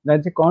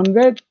that the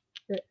Conrad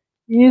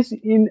is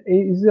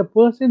a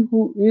person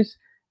who is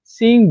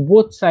seeing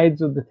both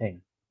sides of the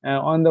thing.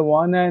 On the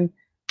one hand,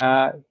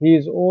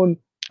 his own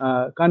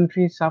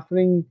country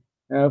suffering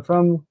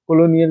from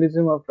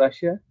colonialism of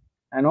Russia,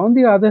 and on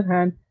the other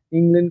hand,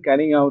 England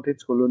carrying out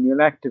its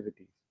colonial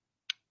activities.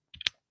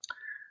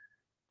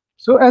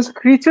 So, as a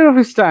creature of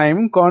his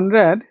time,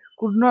 Conrad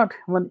could not,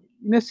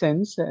 in a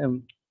sense,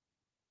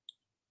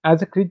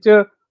 as a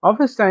creature of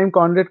his time,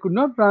 Conrad could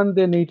not grant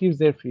their natives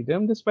their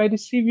freedom despite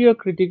his severe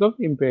critique of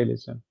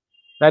imperialism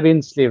that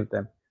enslaved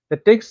them. The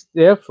text,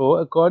 therefore,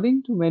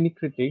 according to many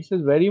critics,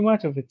 is very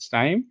much of its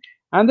time,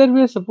 and that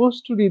we are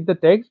supposed to read the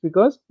text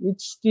because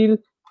it still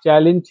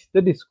challenged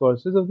the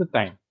discourses of the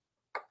time.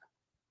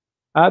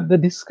 The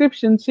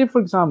description, say for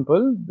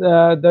example,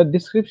 the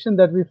description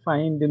that we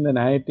find in the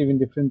narrative in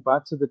different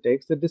parts of the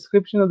text, the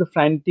description of the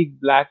frantic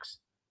blacks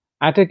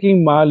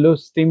attacking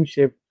Marlowe's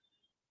steamship,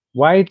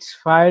 whites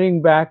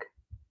firing back,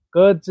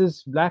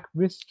 Kurtz's black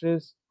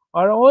mistress,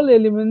 are all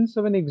elements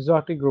of an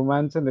exotic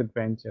romance and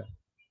adventure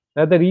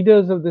that the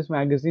readers of this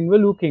magazine were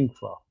looking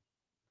for.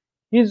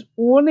 His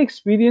own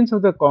experience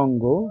of the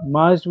Congo,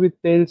 merged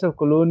with tales of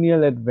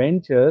colonial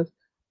adventures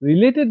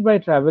related by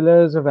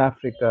travelers of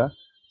Africa,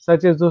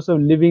 such as those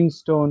of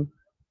Livingstone,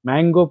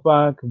 Mango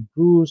Park,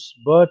 Bruce,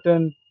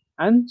 Burton,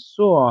 and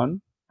so on,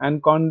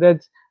 and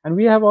Conrad's, and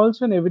we have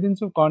also an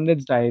evidence of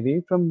Conrad's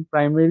diary from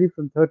primarily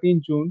from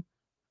 13 June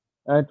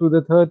to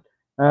the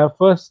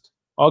 1st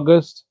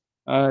August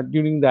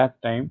during that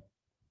time,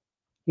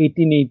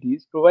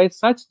 1880s, provides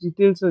such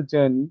details of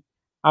journey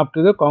up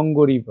to the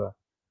Congo River.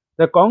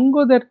 The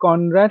Congo that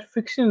Conrad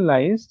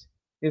fictionalized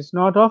is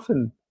not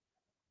often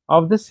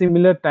of the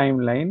similar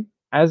timeline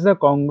as the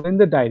Congo in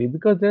the diary,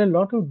 because there are a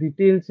lot of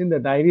details in the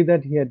diary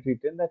that he had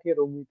written that he had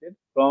omitted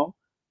from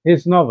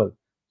his novel.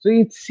 So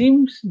it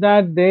seems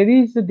that there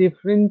is a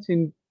difference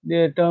in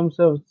terms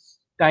of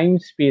time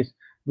space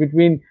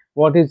between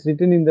what is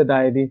written in the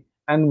diary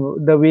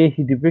and the way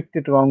he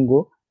depicted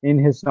Congo in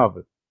his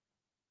novel.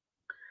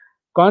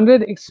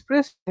 Conrad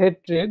expressed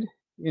hatred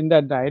in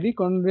that diary.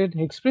 Conrad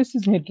expressed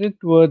his hatred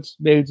towards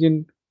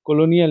Belgian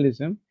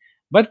colonialism,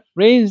 but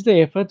praised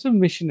the efforts of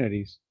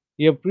missionaries.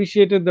 He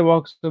appreciated the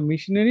works of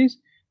missionaries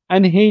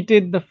and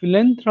hated the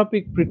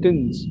philanthropic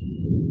pretense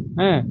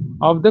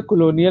of the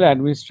colonial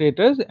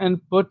administrators, and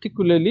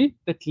particularly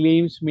the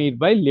claims made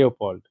by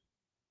Leopold.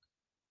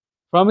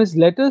 From his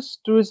letters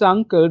to his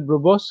uncle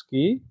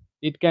Brobowski,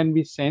 it can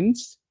be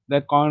sensed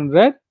that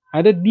Conrad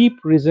had a deep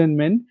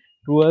resentment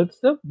towards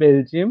the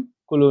Belgian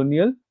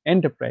colonial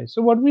enterprise.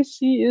 So what we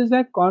see is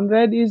that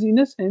Conrad is, in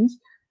a sense,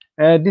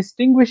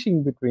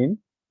 distinguishing between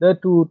the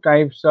two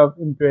types of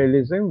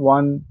imperialism: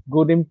 one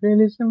good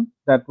imperialism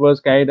that was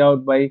carried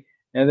out by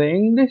the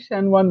English,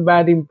 and one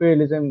bad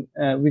imperialism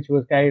which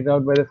was carried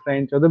out by the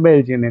French or the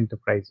Belgian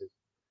enterprises.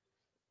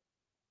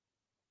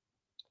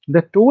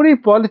 The Tory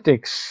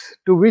politics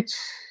to which,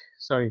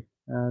 the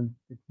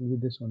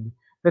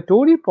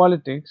Tory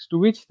politics to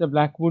which the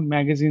Blackwood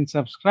magazine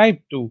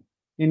subscribed to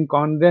in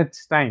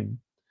Conrad's time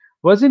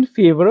was in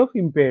favor of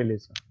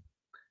imperialism.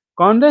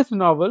 Conrad's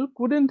novel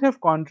couldn't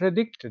have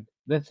contradicted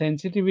the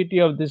sensitivity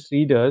of these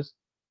readers,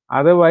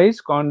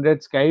 otherwise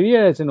Conrad's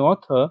career as an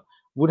author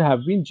would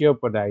have been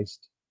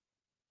jeopardized.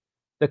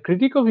 The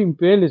critique of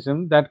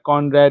imperialism that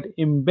Conrad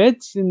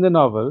embeds in the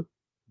novel,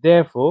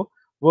 therefore,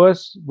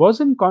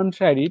 wasn't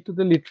contrary to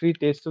the literary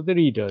taste of the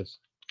readers.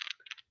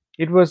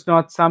 It was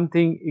not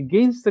something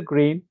against the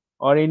grain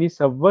or any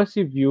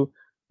subversive view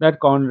that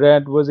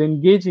Conrad was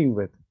engaging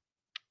with.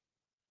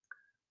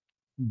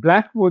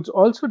 Blackwoods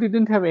also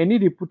didn't have any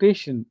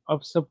reputation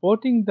of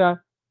supporting the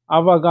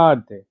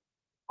avant-garde.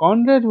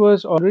 Conrad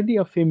was already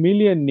a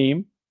familiar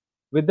name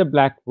with the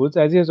Blackwoods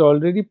as he has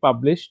already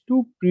published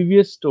two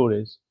previous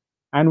stories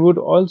and would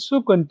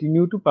also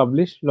continue to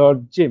publish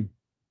Lord Jim.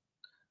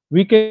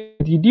 We can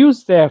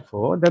deduce,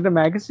 therefore, that the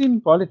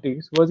magazine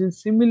Politics was in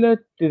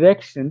similar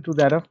direction to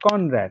that of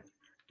Conrad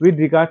with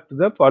regard to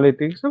the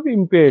politics of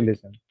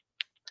imperialism.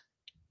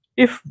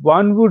 If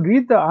one would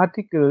read the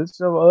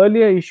articles of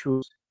earlier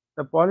issues,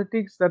 the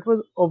politics that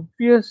was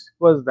obvious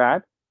was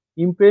that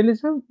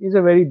imperialism is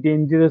a very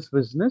dangerous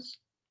business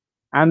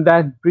and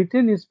that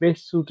Britain is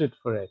best suited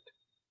for it.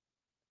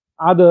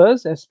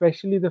 Others,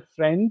 especially the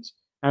French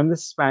and the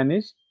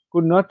Spanish,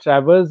 could not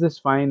traverse this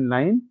fine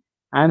line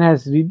and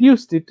has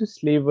reduced it to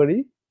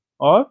slavery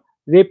or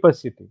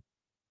rapacity.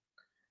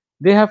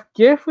 They have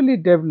carefully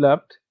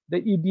developed the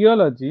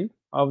ideology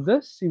of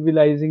the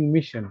civilizing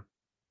mission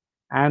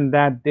and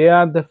that they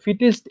are the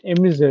fittest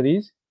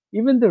emissaries.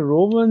 Even the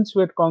Romans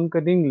who had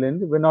conquered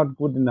England were not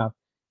good enough,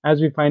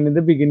 as we find in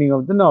the beginning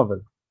of the novel.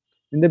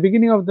 In the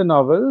beginning of the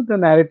novel, the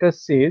narrator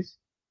says,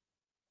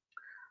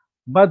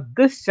 but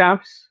these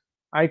chaps,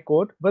 I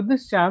quote, but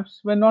these chaps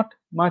were not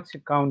much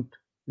account,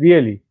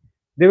 really.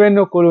 They were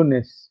no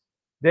colonists.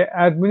 Their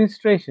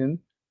administration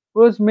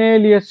was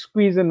merely a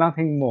squeeze and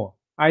nothing more,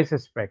 I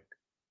suspect.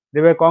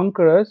 They were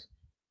conquerors,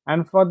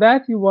 and for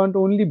that you want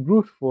only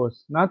brute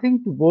force,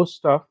 nothing to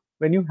boast of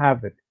when you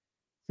have it,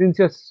 since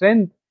your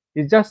strength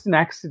is just an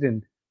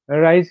accident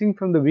arising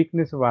from the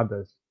weakness of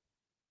others.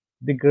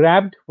 They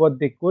grabbed what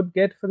they could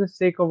get for the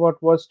sake of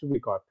what was to be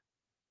got.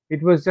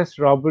 It was just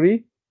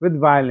robbery with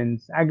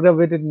violence,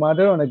 aggravated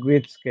murder on a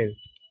great scale,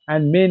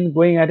 and men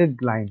going at it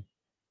blind.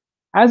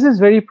 As is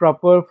very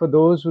proper for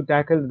those who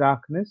tackle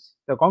darkness,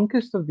 the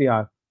conquest of the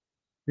earth,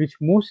 which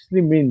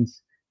mostly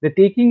means the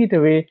taking it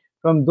away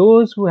from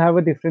those who have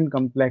a different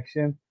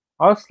complexion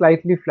or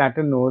slightly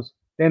flatter nose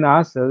than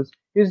ourselves,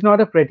 is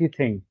not a pretty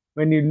thing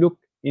when you look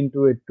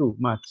into it too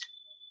much.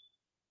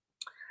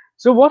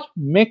 So, what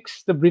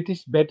makes the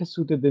British better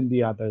suited than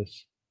the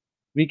others?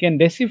 We can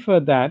decipher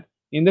that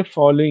in the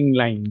following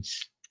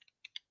lines.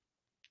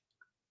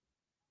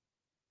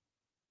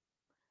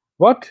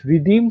 What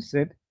redeems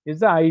it is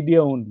the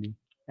idea only,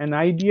 an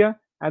idea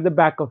at the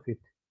back of it,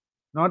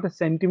 not a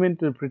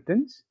sentimental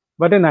pretense,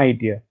 but an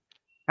idea,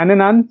 and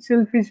an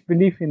unselfish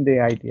belief in the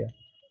idea,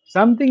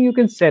 something you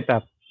can set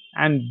up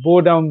and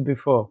bow down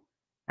before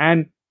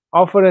and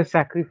offer a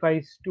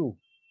sacrifice to.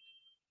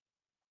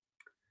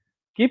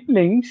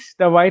 Kipling's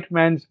The White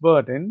Man's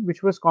Burden,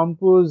 which was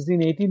composed in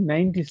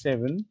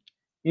 1897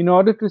 in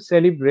order to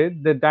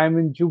celebrate the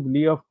Diamond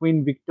Jubilee of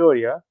Queen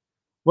Victoria,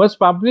 was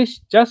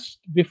published just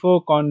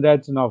before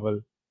Conrad's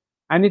novel,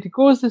 and it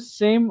echoes the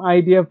same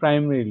idea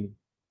primarily.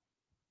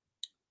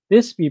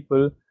 These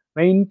people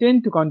were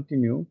intent to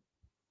continue.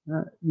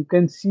 You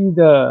can see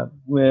the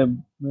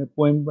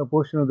poem, a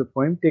portion of the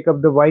poem. Take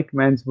up the white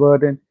man's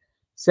burden,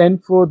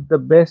 send forth the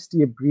best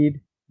ye breed,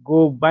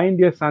 go bind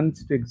your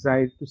sons to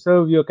exile, to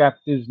serve your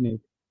captives need,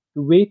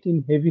 to wait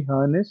in heavy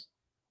harness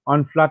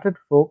on fluttered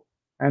folk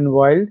and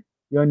wild,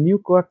 your new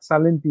caught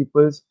sullen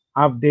peoples,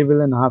 half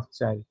devil and half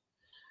child.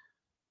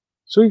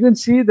 So you can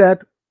see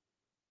that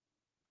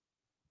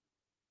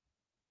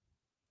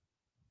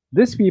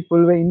these people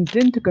were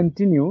intent to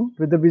continue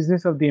with the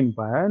business of the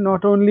empire,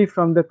 not only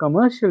from the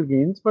commercial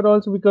gains, but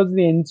also because of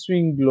the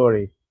ensuing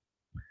glory.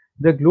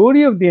 The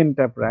glory of the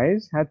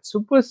enterprise had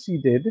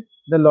superseded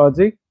the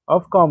logic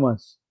of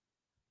commerce.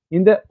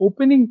 In the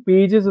opening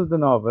pages of the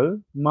novel,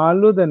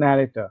 Marlowe, the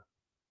narrator,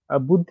 a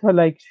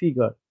Buddha-like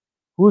figure,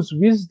 whose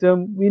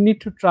wisdom we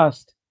need to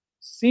trust,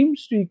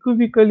 seems to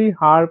equivocally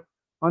harp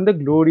on the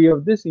glory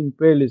of this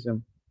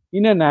imperialism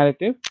in a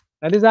narrative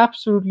that is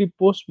absolutely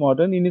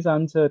postmodern in its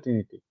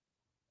uncertainty.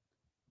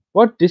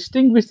 What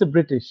distinguished the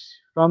British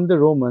from the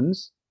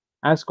Romans,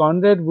 as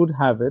Conrad would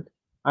have it,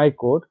 I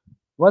quote,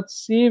 what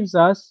saves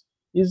us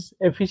is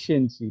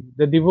efficiency,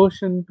 the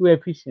devotion to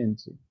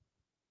efficiency.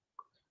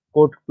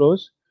 Quote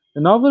close. The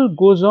novel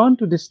goes on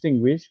to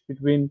distinguish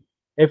between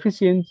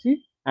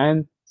efficiency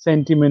and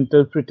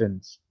sentimental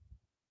pretense.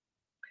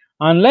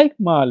 Unlike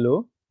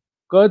Marlowe,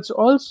 Kurtz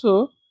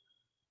although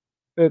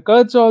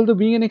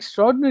being an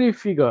extraordinary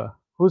figure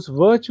whose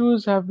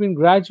virtues have been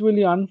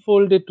gradually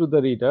unfolded to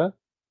the reader,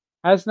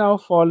 has now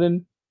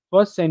fallen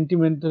for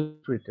sentimental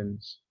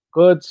pretense.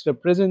 Kurtz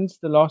represents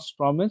the lost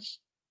promise,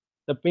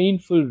 the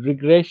painful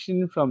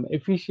regression from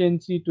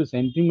efficiency to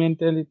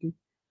sentimentality,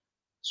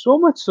 so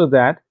much so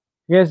that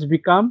he has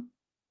become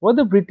what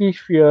the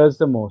British fears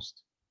the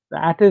most, the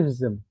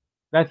atavism,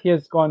 that he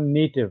has gone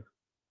native.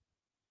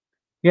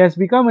 He has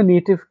become a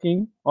native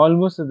king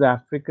almost as the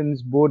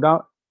Africans bow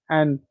down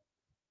and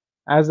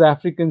as the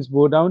Africans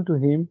bow down to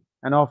him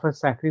and offer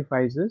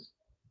sacrifices.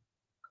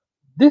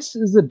 This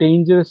is the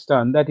dangerous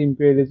turn that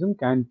imperialism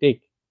can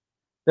take.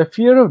 The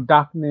fear of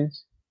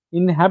darkness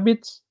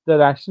inhabits the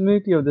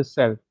rationality of the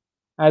self,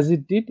 as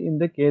it did in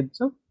the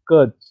case of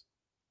Kurtz,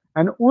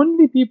 and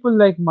only people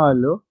like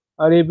Marlowe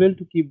are able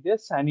to keep their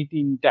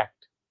sanity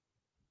intact.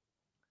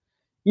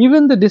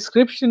 Even the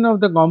description of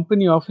the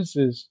company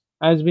offices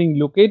as being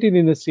located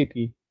in the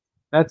city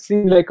that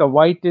seemed like a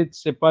whited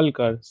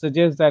sepulchre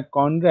suggests that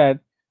Conrad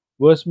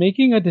was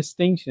making a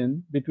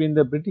distinction between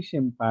the British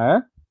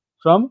Empire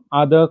from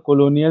other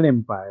colonial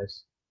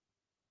empires.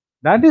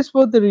 That is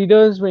what the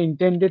readers were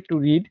intended to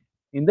read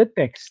in the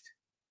text.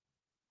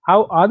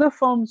 How other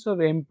forms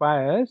of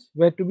empires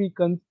were to be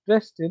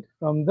contrasted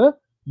from the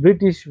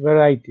British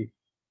variety.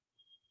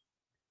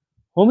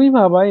 Homi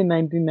Bhabha in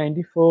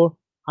 1994,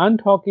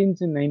 Hunt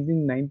Hawkins in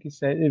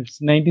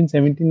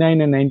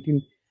 1979 and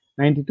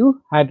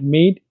 1992 had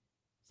made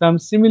some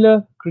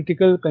similar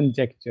critical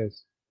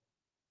conjectures.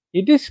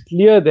 It is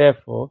clear,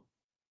 therefore,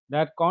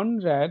 that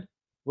Conrad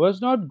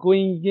was not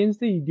going against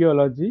the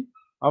ideology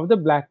of the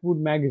Blackwood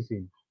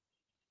magazine,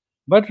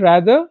 but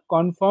rather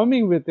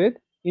conforming with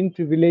it in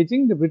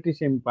privileging the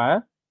British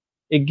Empire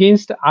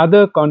against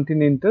other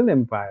continental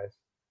empires.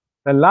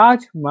 The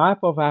large map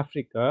of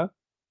Africa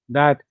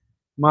that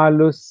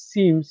Marlowe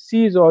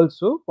sees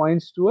also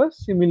points to a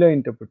similar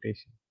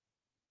interpretation.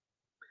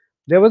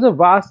 There was a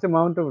vast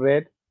amount of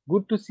red,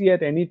 good to see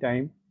at any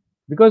time,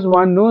 because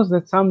one knows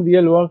that some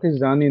real work is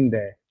done in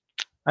there.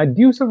 A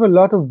deuce of a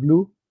lot of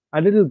blue,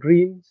 a little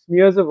green,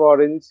 smears of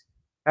orange,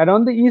 and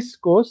on the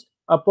east coast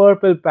a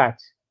purple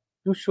patch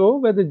to show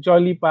where the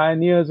jolly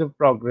pioneers of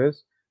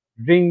progress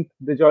drink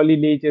the jolly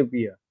lager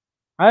beer.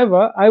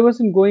 However, I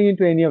wasn't going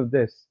into any of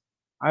this.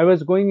 I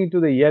was going into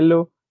the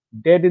yellow,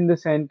 dead in the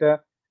center,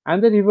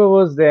 and the river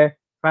was there,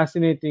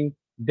 fascinating,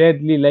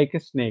 deadly like a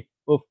snake.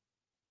 Oof.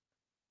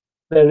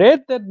 The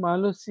red that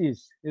Marlowe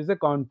sees is the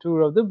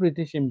contour of the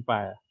British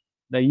Empire.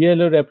 The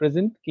yellow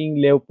represents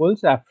King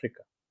Leopold's Africa.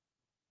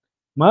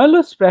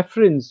 Marlowe's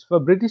preference for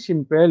British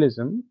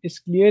imperialism is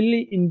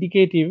clearly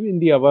indicative in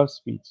the above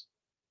speech.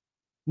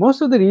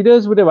 Most of the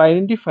readers would have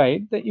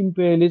identified the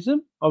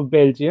imperialism of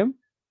Belgium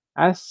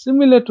as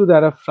similar to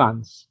that of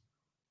France,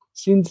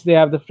 since they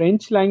have the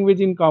French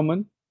language in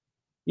common.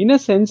 In a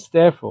sense,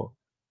 therefore,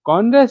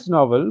 Conrad's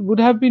novel would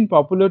have been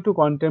popular to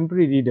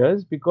contemporary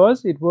readers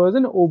because it was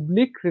an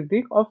oblique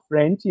critique of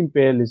French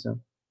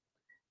imperialism.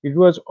 It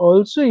was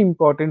also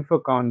important for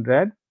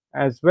Conrad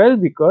as well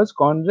because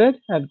Conrad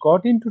had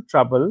got into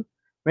trouble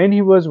when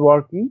he was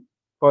working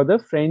for the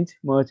French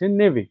merchant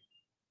navy.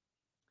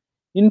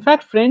 In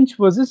fact, French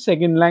was his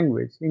second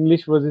language,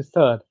 English was his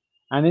third,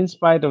 and in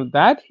spite of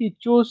that, he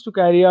chose to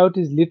carry out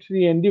his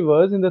literary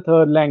endeavors in the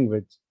third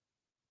language.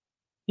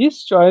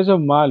 His choice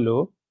of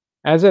Marlowe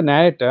as a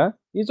narrator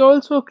is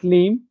also a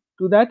claim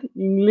to that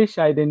English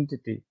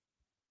identity,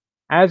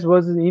 as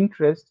was his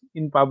interest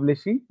in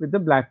publishing with the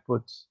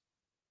Blackwoods.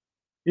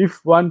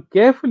 If one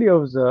carefully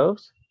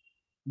observes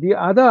the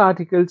other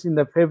articles in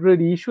the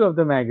February issue of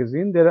the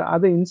magazine, there are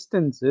other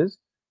instances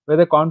where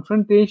the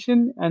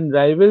confrontation and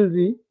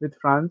rivalry with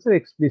France are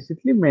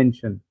explicitly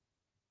mentioned.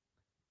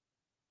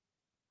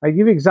 I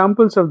give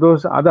examples of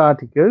those other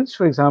articles.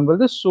 For example,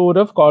 the sword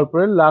of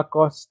Corporal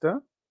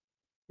Lacoste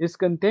is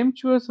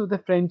contemptuous of the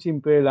French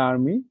Imperial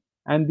Army,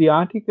 and the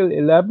article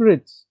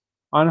elaborates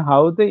on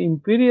how the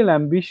imperial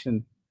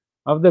ambition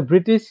of the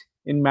British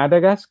in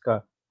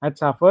Madagascar had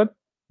suffered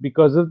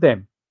because of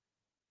them.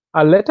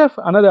 A letter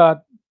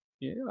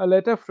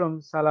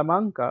from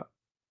Salamanca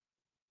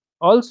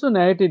also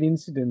narrated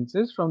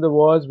incidences from the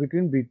wars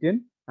between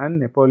Britain and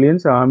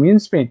Napoleon's army in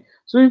Spain.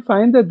 So we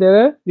find that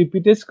there are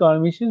repeated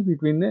skirmishes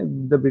between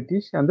the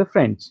British and the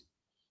French.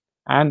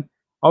 And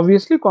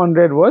obviously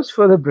Conrad was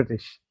for the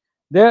British.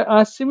 There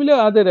are similar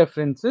other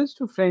references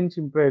to French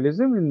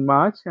imperialism in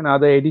March and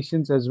other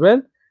editions as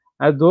well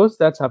as those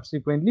that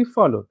subsequently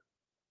followed.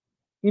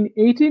 In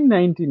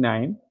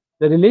 1899,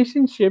 the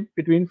relationship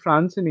between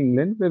France and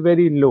England were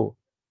very low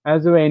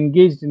as they were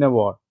engaged in a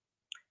war.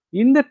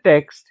 In the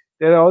text,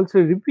 there are also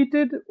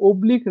repeated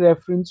oblique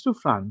reference to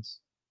France.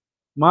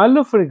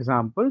 Marlowe, for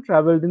example,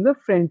 traveled in the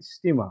French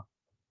steamer.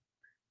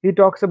 He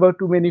talks about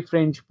too many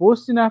French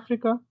posts in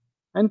Africa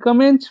and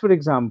comments, for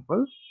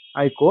example,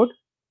 I quote,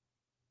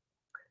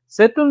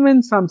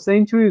 settlements some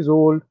centuries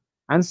old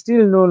and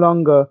still no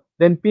longer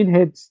than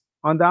pinheads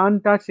on the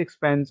untouched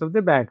expanse of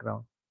the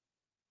background.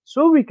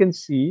 So we can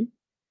see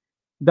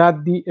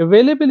that the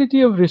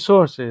availability of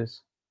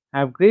resources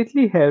have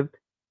greatly helped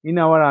in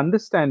our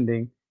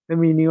understanding the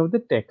meaning of the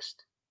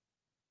text.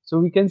 So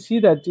we can see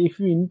that if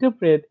you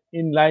interpret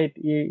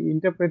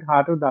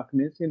Heart of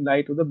Darkness in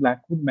light of the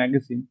Blackwood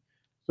magazine,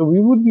 so we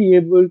would be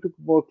able to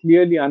more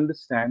clearly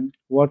understand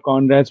what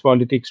Conrad's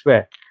politics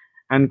were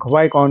and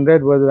why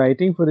Conrad was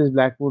writing for his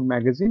Blackwood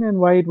magazine and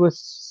why it was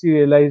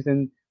serialized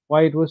and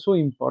why it was so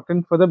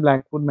important for the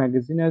Blackwood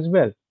magazine as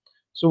well.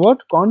 So what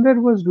Conrad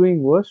was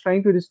doing was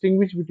trying to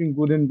distinguish between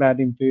good and bad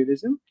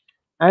imperialism,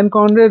 and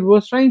Conrad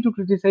was trying to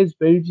criticize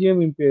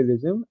Belgium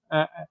imperialism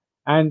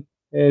and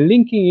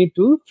linking it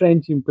to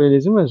French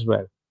imperialism as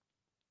well.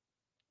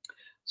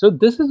 So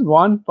this is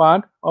one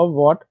part of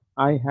what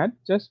I had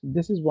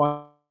this is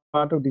one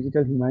part of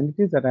digital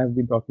humanities that I have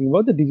been talking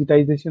about, the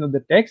digitization of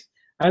the text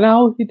and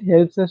how it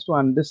helps us to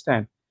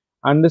understand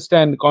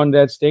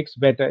Conrad's text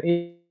better,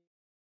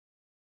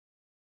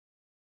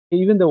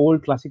 even the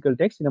old classical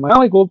text.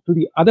 Now I go to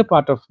the other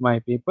part of my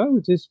paper,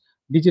 which is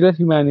digital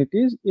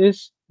humanities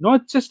is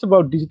not just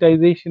about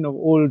digitization of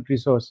old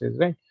resources,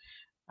 right,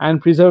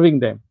 and preserving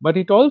them, but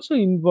it also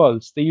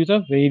involves the use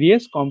of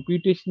various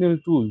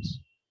computational tools.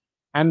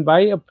 And by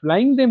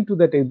applying them to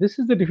the text, this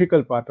is the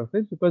difficult part of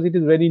it because it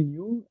is very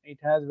new. It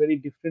has very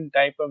different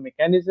type of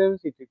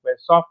mechanisms. It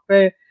requires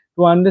software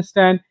to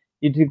understand.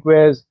 It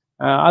requires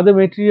other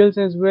materials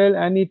as well,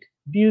 and it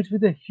deals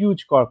with a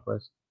huge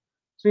corpus.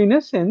 So, in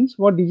a sense,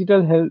 what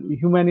digital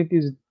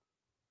humanities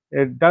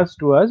does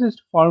to us is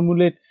to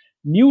formulate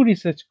new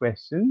research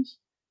questions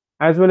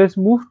as well as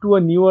move to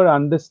a newer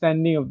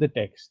understanding of the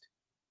text.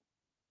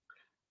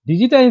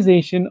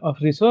 Digitization of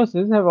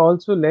resources have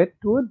also led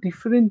to a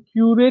different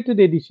curated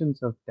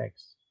editions of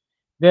text.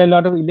 There are a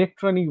lot of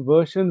electronic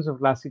versions of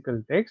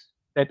classical text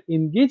that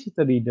engage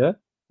the reader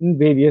in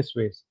various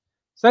ways,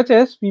 such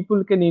as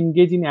people can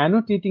engage in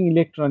annotating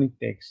electronic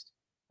text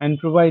and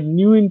provide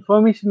new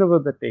information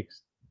about the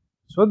text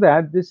so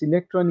that this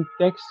electronic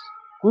text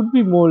could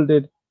be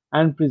molded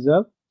and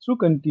preserved through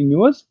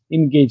continuous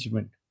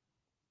engagement.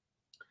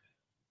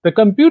 The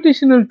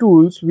computational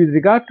tools with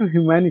regard to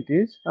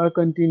humanities are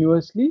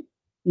continuously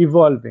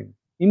evolving.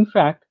 In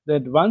fact, the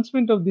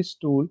advancement of this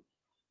tool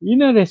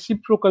in a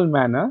reciprocal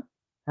manner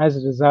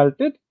has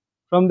resulted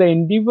from the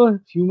endeavor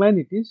of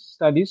humanities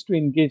studies to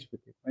engage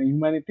with it. And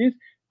humanities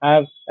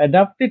have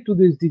adapted to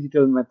these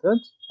digital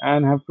methods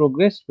and have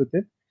progressed with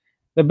it.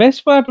 The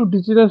best part of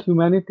digital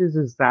humanities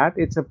is that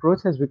its approach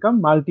has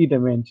become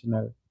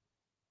multidimensional.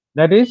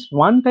 That is,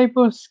 one type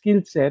of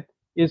skill set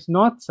is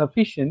not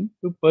sufficient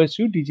to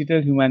pursue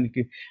digital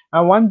humanities.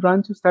 One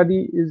branch of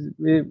study is,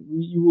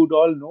 you would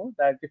all know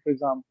that, for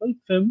example,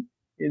 film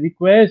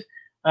requires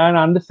an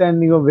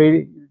understanding of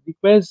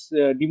requires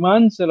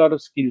demands a lot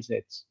of skill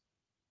sets.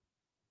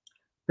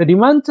 The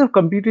demands of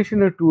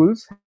computational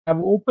tools have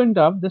opened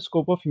up the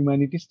scope of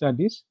humanities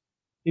studies.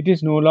 It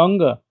is no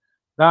longer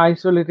the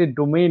isolated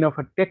domain of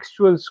a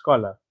textual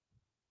scholar.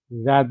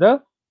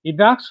 Rather, it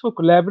asks for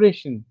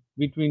collaboration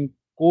between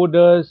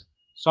coders,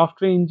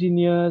 software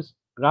engineers,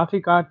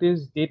 graphic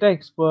artists, data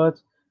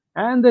experts,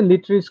 and the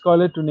literary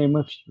scholar, to name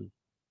a few.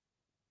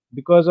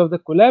 Because of the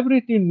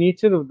collaborative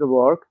nature of the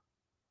work,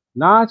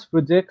 large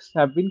projects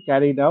have been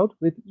carried out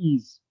with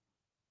ease.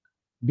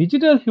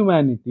 Digital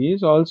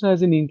humanities also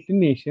has an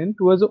inclination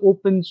towards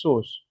open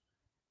source,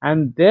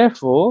 and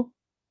therefore,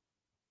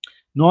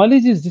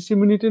 knowledge is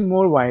disseminated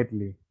more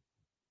widely.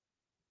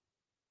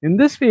 In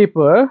this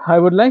paper, I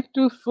would like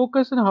to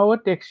focus on how a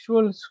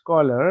textual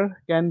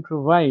scholar can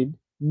provide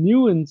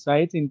new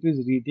insights into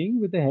his reading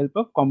with the help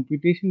of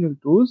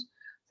computational tools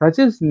such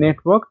as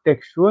network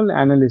textual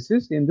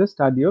analysis in the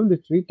study of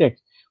literary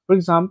text. For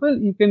example,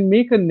 you can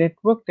make a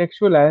network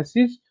textual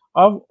analysis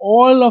of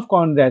all of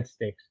Conrad's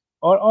text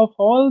or of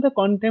all the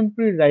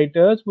contemporary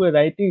writers who were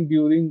writing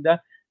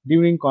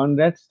during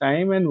Conrad's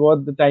time and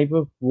what the type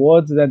of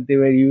words that they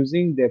were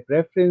using, their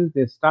preference,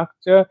 their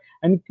structure,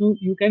 and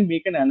you can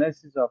make an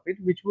analysis of it,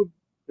 which would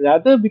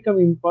rather become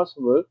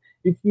impossible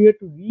if we were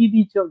to read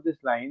each of these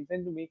lines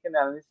and to make an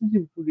analysis.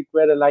 It would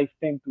require a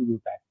lifetime to do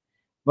that.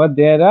 But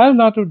there are a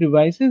lot of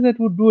devices that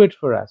would do it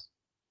for us.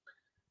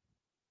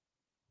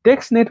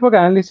 Text network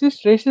analysis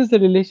traces the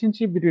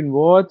relationship between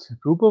words,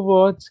 group of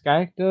words,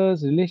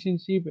 characters,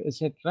 relationship,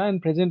 etc.,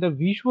 and present a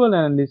visual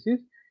analysis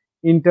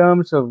in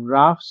terms of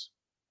graphs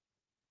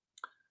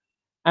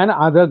and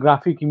other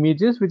graphic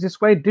images, which is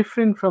quite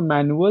different from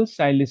manual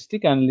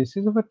stylistic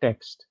analysis of a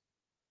text.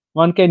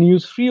 One can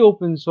use free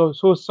open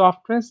source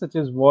software such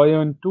as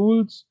Voyant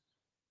Tools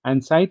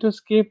and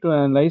Cytoscape to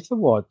analyze the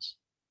words.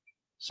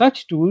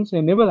 Such tools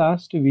enable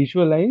us to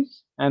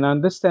visualize and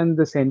understand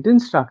the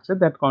sentence structure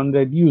that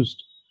Conrad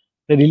used,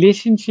 the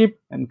relationship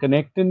and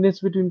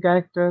connectedness between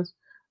characters,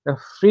 the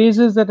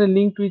phrases that are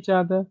linked to each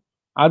other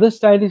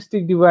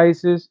stylistic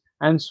devices,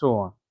 and so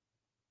on.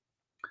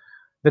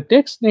 The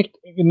text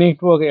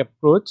network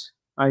approach,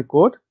 I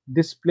quote,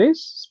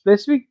 displays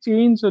specific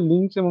chains or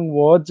links among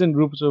words and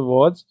groups of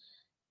words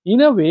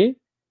in a way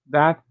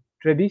that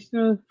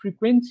traditional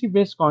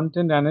frequency-based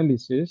content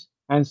analysis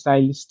and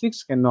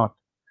stylistics cannot,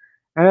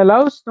 and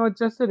allows not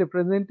just the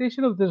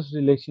representation of this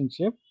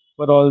relationship,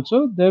 but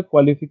also the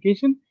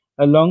qualification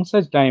along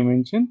such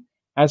dimension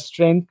as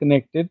strength,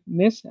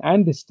 connectedness,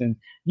 and distance.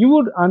 You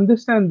would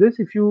understand this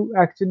if you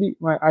actually,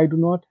 I do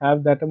not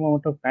have that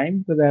amount of time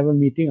because I have a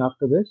meeting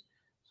after this.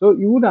 So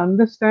you would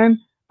understand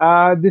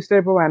this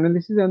type of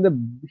analysis and the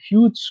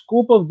huge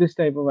scope of this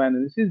type of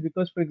analysis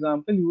because, for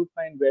example, you would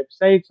find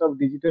websites of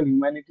digital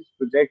humanities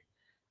projects.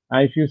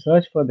 If you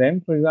search for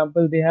them, for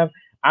example, they have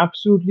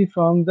absolutely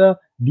from the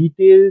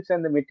details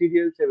and the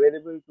materials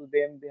available to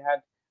them, they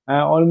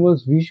had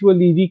almost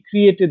visually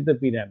recreated the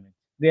pyramid.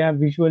 They have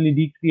visually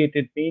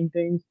recreated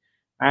paintings.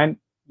 And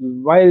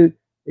while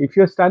if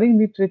you're studying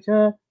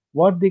literature,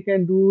 what they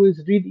can do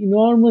is read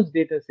enormous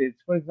data sets.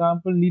 For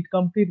example, read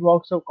complete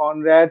works of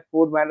Conrad,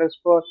 Ford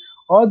Mattersford,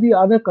 or the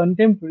other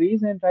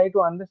contemporaries and try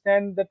to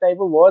understand the type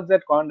of words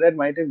that Conrad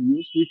might have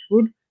used, which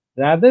would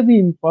rather be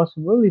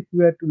impossible if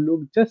we were to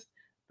look just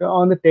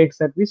on the text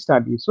that we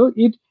study. So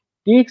it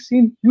takes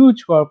in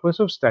huge corpus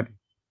of study.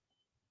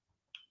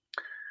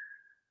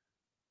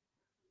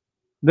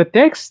 The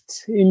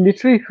text in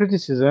literary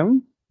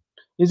criticism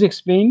is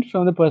explained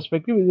from the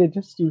perspective.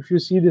 Just if you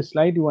see this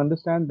slide, you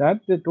understand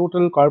that the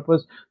total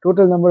corpus,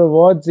 total number of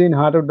words in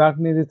Heart of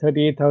Darkness is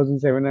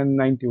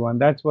 38,791.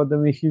 That's what the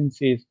machine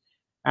says,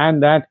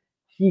 and that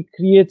he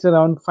creates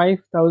around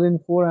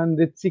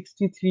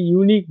 5,463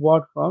 unique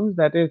word forms.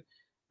 That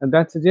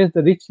suggests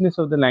the richness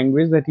of the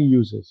language that he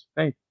uses.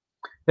 Right.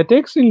 The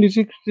text in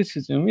literary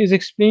criticism is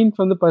explained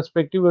from the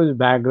perspective of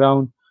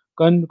background,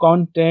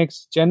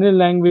 context, general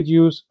language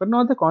use, but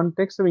not the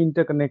context of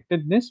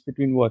interconnectedness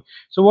between words.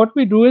 So what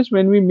we do is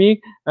when we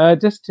make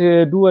just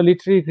do a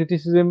literary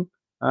criticism,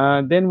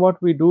 then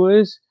what we do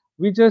is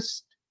we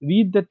just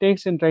read the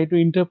text and try to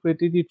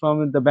interpret it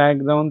from the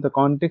background, the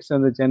context,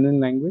 and the general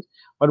language.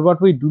 But what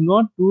we do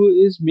not do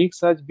is make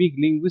such big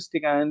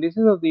linguistic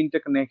analysis of the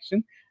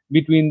interconnection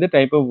between the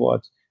type of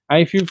words.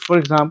 If you, for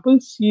example,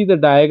 see the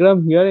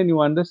diagram here and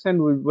you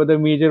understand what the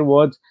major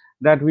words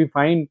that we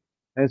find,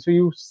 so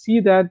you see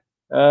that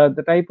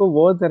the type of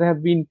words that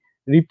have been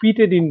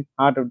repeated in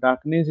Heart of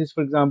Darkness is,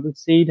 for example,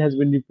 said has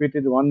been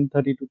repeated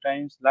 132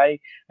 times,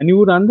 like, and you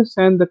would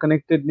understand the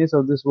connectedness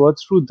of these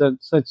words through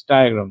such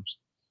diagrams.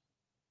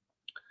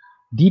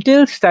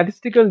 Detailed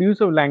statistical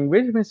use of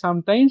language may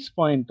sometimes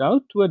point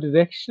out to a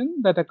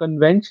direction that a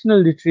conventional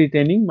literary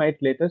training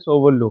might let us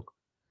overlook.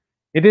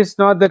 It is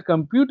not that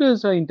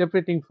computers are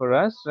interpreting for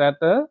us,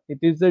 rather it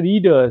is the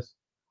readers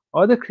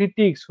or the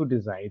critics who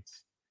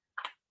decides.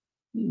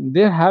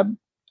 There have,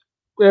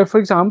 for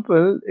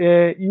example,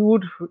 you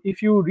would,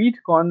 if you read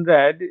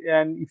Conrad,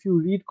 and if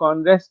you read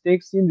Conrad's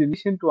text in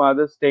relation to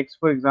others' texts,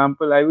 for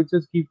example, I would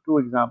just give two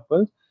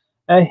examples.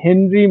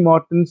 Henry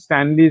Morton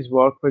Stanley's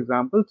work, for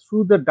example,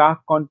 Through the Dark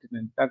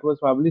Continent, that was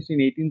published in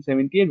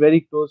 1878,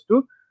 very close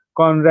to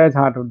Conrad's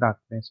Heart of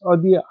Darkness, or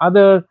the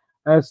other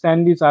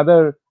Stanley's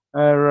other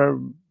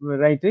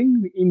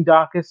writing, In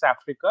Darkest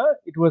Africa,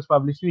 it was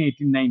published in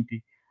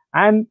 1890.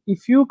 And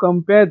if you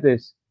compare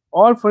this,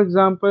 or for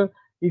example,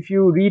 if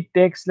you read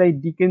texts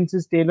like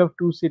Dickens's Tale of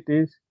Two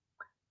Cities,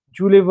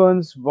 Jules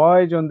Verne's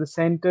Voyage on the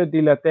Centre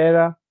de la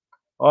Terra,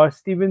 or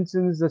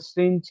Stevenson's The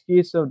Strange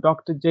Case of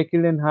Dr.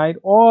 Jekyll and Hyde,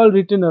 all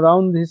written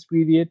around this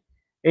period,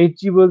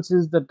 H.G.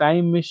 Wells's The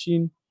Time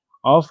Machine,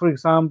 or for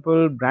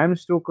example, Bram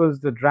Stoker's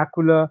The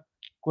Dracula,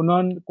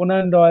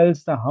 Conan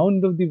Doyle's The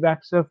Hound of the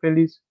Waxer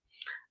Fellies,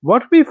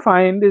 what we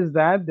find is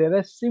that there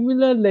are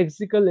similar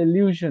lexical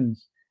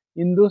allusions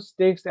in those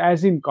texts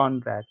as in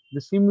Conrad,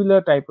 the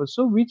similar type of,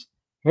 so which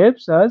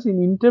helps us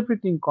in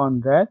interpreting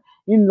Conrad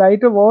in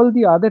light of all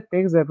the other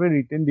texts that were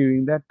written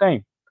during that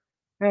time.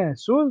 Yeah,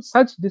 so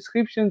such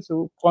descriptions,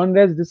 so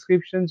Conrad's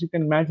descriptions, you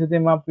can match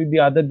them up with the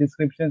other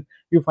descriptions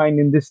you find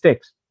in this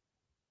text.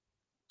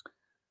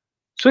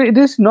 So it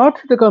is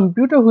not the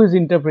computer who is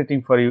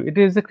interpreting for you, it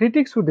is the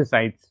critics who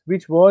decides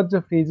which words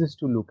or phrases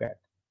to look at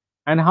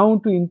and how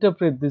to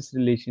interpret these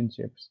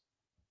relationships.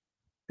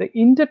 The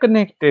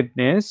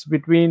interconnectedness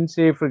between,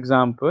 say, for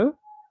example,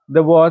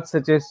 the words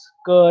such as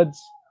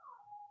Kurds,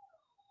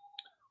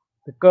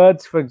 the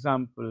Kurds, for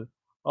example,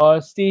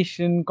 or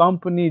station,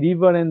 company,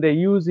 river, and their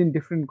use in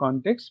different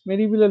contexts may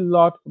reveal a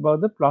lot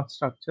about the plot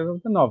structure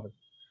of the novel.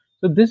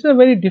 So this is a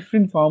very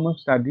different form of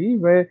study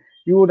where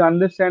you would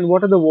understand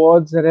what are the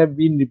words that have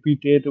been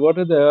repeated, what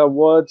are the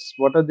words,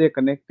 what are their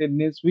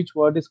connectedness, which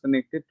word is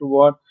connected to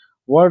what,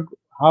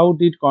 how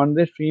did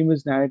Conrad frame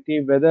his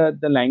narrative, whether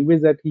the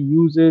language that he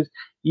uses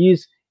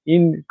is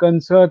in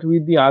concert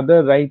with the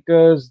other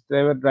writers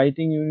they were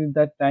writing during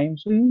that time.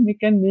 So you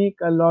can make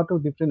a lot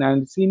of different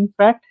analysis. In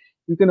fact,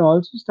 you can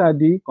also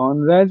study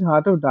Conrad's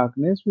Heart of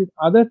Darkness with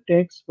other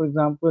texts, for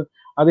example,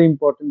 other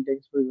important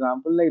texts, for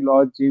example, like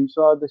Lord James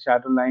or the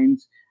Shadow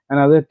Lines and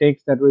other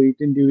texts that were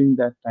written during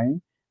that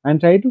time, and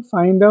try to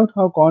find out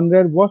how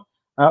Conrad,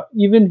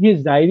 even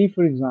his diary,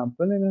 for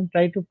example, and then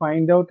try to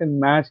find out and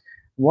match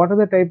what are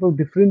the type of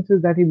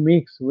differences that he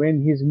makes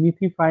when he's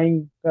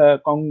mythifying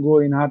Congo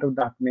in Heart of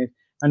Darkness,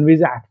 and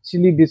he's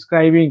actually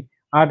describing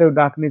Heart of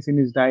Darkness in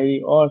his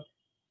diary or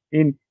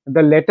in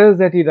the letters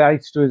that he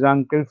writes to his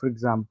uncle, for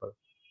example.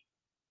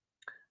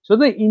 So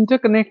the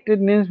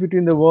interconnectedness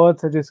between the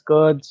words such as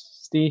Kurds,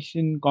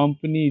 station,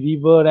 company,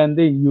 river, and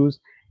their use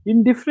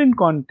in different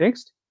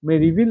contexts may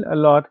reveal a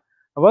lot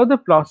about the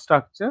plot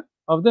structure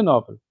of the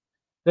novel.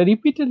 The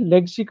repeated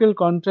lexical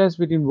contrast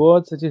between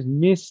words such as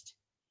mist,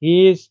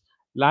 haze,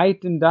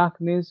 light and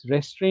darkness,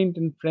 restraint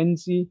and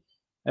frenzy,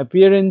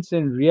 appearance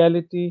and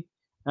reality,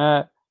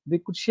 they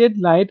could shed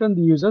light on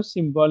the use of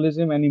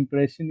symbolism and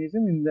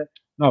impressionism in the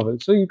novel.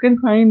 So you can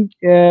find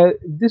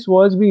this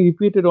words being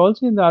repeated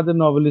also in the other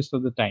novelists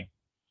of the time.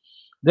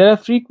 There are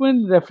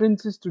frequent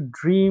references to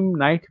dream,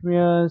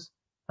 nightmares,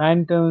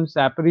 phantoms,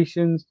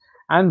 apparitions,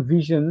 and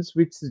visions,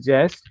 which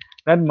suggest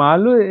that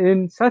Marlowe,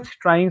 in such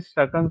trying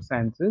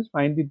circumstances,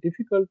 find it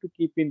difficult to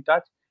keep in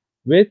touch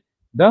with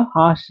the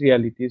harsh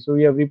reality. So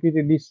we have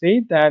repeatedly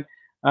said that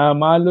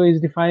Marlowe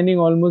is defining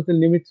almost the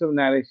limits of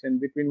narration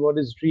between what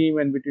is dream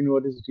and between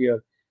what is real.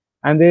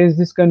 And there is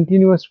this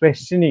continuous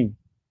questioning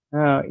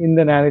in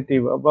the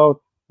narrative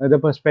about the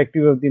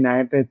perspective of the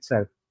narrator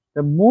itself.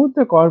 The more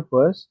the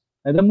corpus,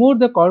 the more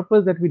the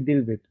corpus that we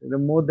deal with, the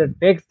more the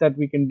text that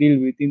we can deal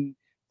with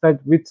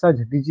with such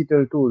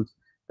digital tools,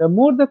 the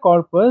more the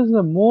corpus,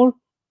 the more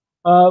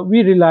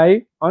we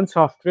rely on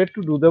software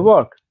to do the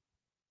work.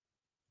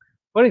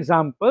 For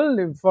example,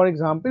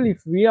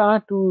 if we are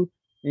to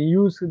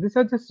use, these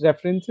are just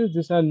references,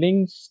 these are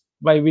links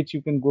by which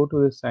you can go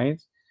to the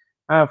sites.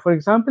 For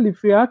example,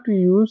 if we are to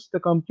use the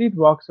complete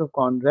works of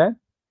Conrad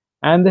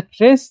and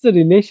trace the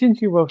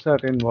relationship of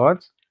certain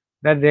words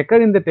that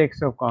recur in the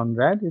text of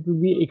Conrad, it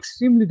will be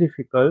extremely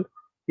difficult,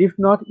 if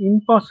not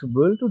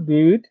impossible, to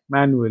do it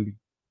manually.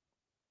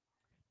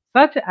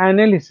 Such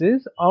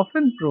analysis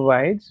often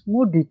provides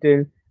more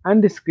detailed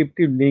and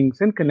descriptive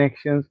links and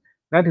connections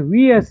that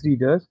we as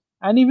readers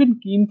and even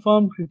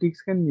informed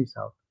critics can miss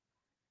out.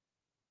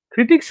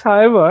 Critics,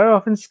 however, are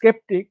often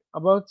skeptic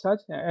about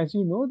such, as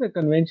you know, the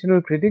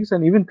conventional critics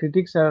and even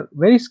critics are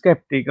very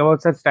skeptic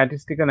about such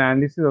statistical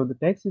analysis of the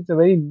text. It's a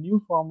very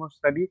new form of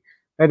study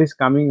that is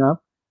coming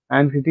up,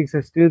 and critics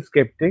are still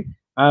skeptic.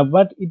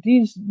 But it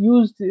is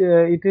used.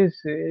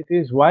 It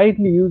is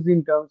widely used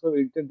in terms of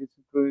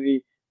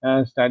interdisciplinary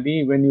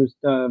study. When you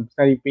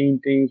study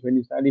paintings, when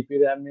you study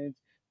pyramids,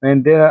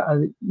 and there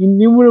are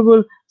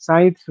innumerable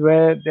sites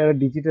where there are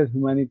digital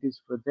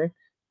humanities projects.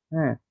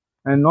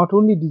 And not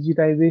only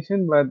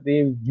digitization, but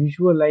they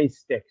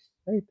visualize text,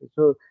 right?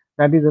 So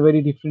that is a very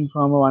different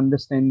form of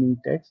understanding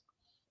text.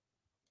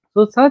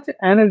 So such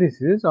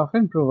analysis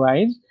often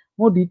provides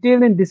more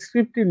detailed and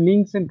descriptive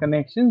links and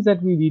connections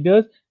that we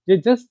readers,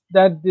 just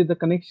that the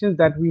connections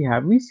that we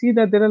have, we see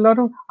that there are a lot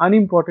of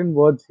unimportant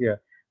words here,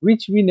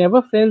 which we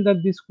never felt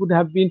that this could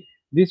have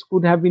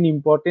been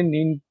important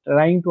in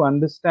trying to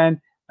understand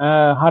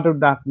Heart of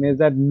Darkness,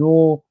 that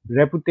no,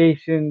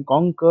 reputation,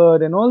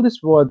 conquered, and all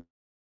these words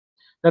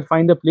that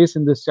find a place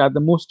in this chart, the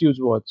most used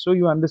words. So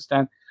you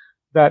understand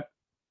that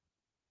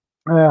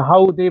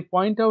how they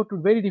point out to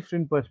very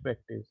different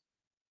perspectives.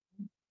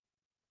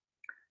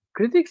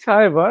 Critics,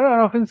 however,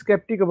 are often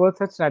skeptic about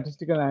such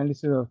statistical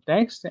analysis of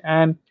text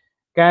and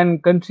can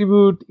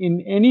contribute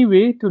in any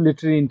way to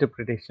literary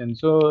interpretation.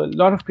 So, a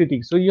lot of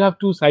critics. So, you have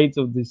two sides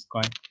of this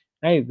coin,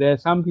 right? There are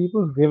some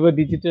people who favor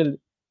digital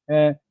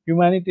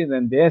humanities,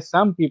 and there are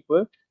some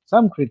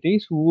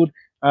critics who would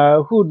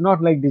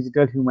not like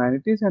digital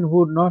humanities and who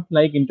would not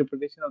like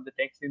interpretation of the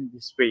text in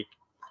this way.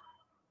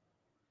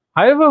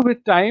 However,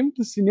 with time,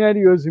 the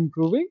scenario is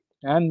improving,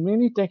 and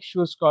many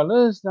textual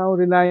scholars now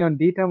rely on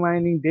data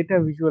mining,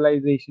 data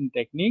visualization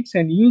techniques,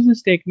 and use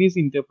this techniques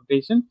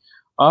interpretation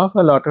of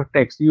a lot of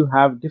text. You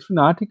have different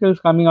articles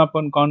coming up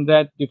on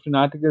Conrad, different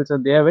articles,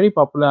 and they are very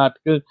popular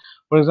articles.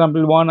 For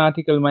example, one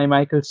article by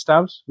Michael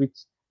Stubbs, which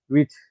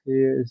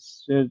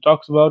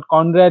talks about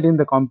Conrad in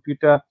the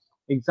computer,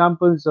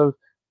 examples of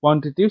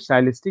quantitative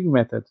stylistic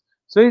methods.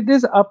 So it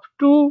is up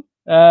to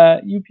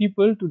you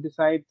people to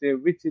decide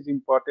which is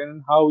important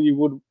and how you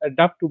would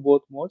adapt to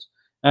both modes.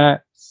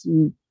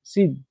 See,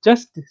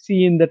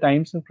 in the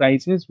times of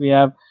crisis, we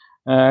have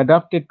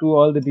adapted to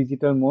all the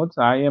digital modes.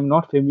 I am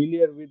not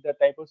familiar with the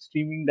type of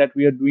streaming that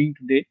we are doing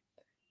today,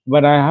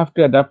 but I have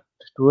to adapt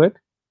to it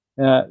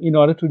in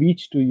order to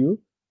reach to you.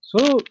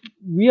 So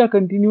we are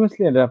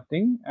continuously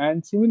adapting,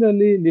 and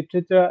similarly,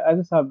 literature as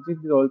a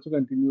subject is also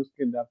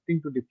continuously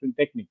adapting to different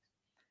techniques,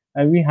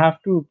 and we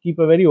have to keep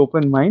a very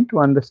open mind to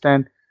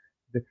understand.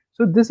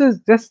 So this is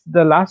just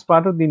the last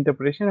part of the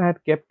interpretation. I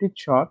had kept it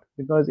short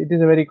because it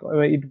is a very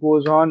it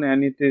goes on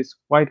and it is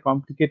quite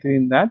complicated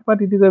in that,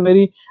 but it is a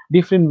very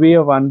different way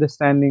of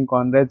understanding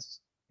Conrad's.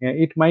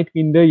 It might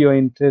hinder your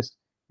interest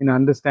in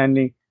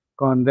understanding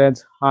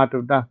Conrad's Heart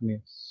of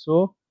Darkness.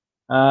 So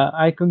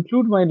I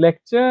conclude my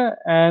lecture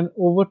and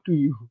over to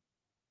you,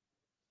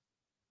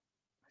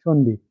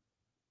 Sandip.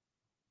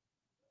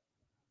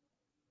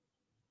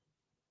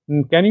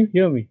 Can you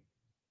hear me?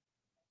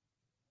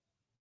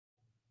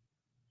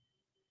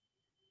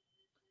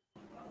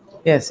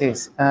 Yes,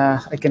 yes,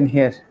 I can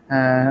hear.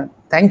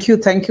 Thank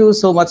you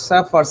so much,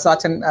 sir, for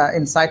such an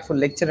insightful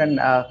lecture and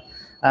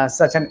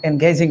such an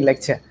engaging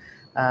lecture.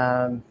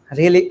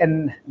 Really,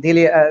 and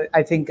really,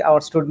 I think our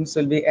students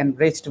will be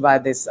enriched by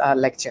this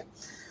lecture.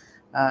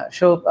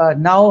 So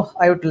now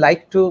I would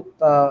like to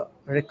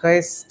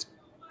request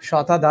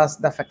Shweta Das,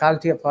 the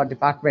faculty of our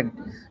department,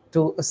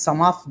 to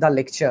sum up the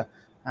lecture.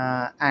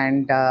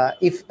 And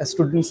if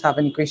students have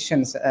any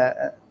questions,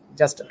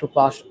 just to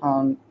pass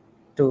on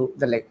to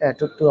the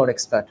to our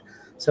expert.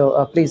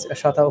 So please,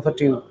 Shweta, over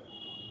to you.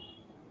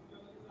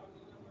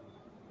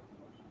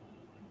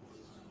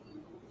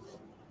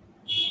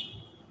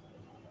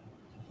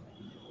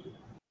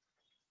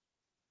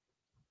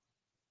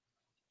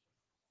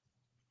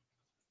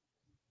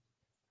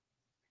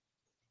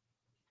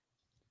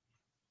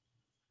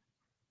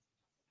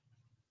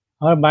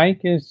 Her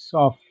mic is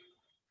off.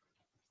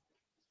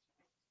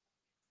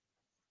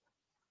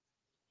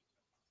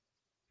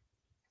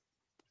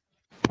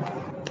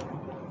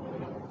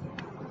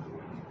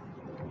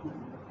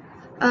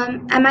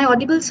 Am I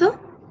audible, sir?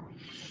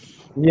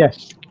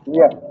 Yes.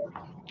 Yeah.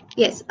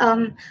 Yes.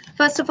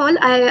 First of all,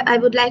 I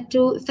would like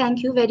to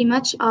thank you very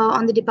much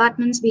on the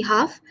department's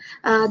behalf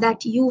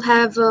that you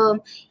have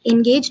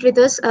engaged with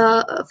us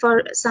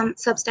for some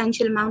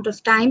substantial amount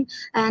of time,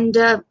 and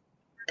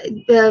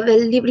well,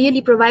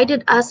 really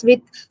provided us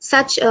with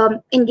such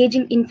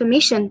engaging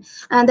information.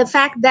 And the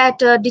fact that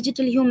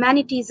digital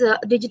humanities,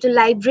 digital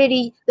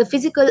library, the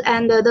physical,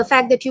 and the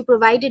fact that you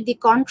provided the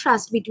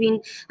contrast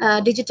between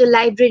digital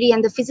library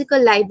and the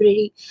physical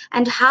library,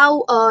 and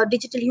how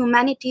digital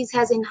humanities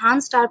has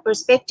enhanced our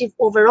perspective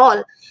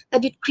overall,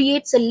 that it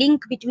creates a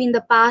link between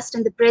the past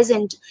and the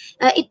present.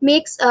 It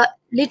makes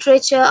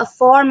literature a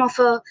form of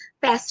a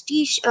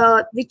pastiche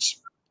which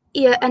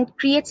and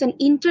creates an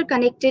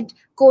interconnected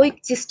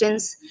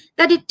coexistence,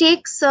 that it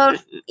takes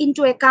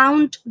into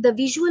account the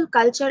visual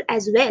culture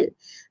as well.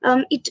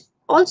 It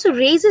also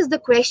raises the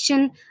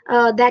question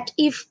that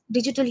if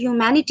digital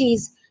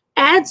humanities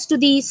adds to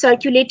the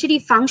circulatory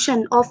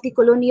function of the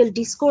colonial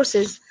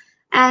discourses,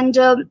 and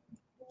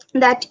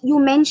that you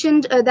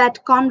mentioned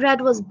that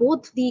Conrad was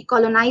both the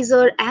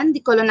colonizer and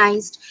the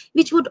colonized,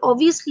 which would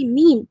obviously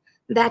mean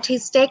that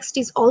his text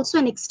is also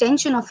an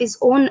extension of his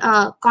own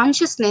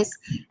consciousness.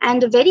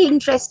 And a very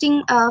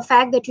interesting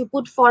fact that you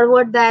put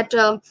forward, that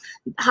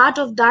Heart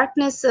of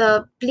Darkness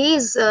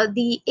plays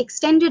the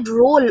extended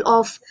role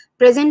of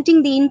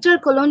presenting the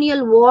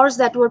intercolonial wars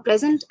that were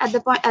present at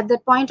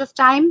that point of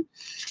time.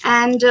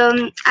 And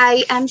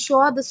I am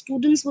sure the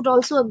students would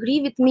also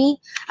agree with me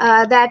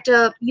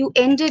that you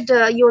ended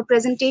your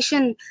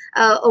presentation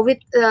with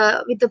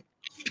the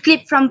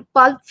clip from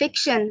Pulp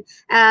Fiction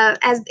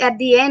as at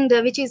the end,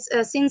 which is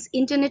since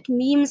internet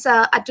memes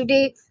are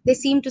today, they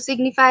seem to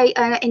signify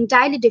an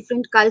entirely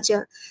different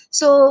culture.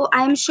 So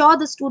I am sure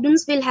the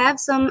students will have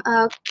some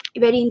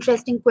very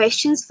interesting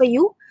questions for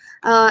you,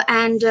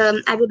 and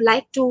I would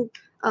like to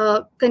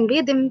convey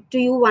them to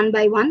you one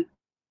by one.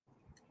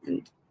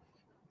 And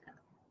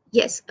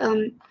yes.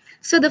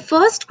 So the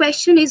first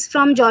question is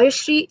from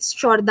Joyashri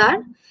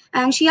Strodar,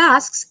 and she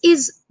asks,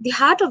 is The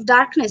Heart of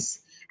Darkness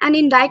an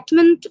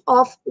indictment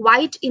of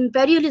white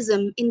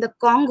imperialism in the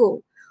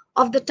Congo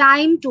of the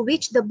time to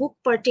which the book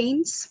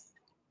pertains?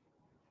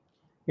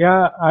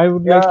 Yeah, I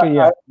would like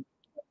to.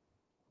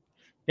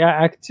 Yeah,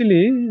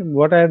 actually,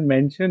 what I had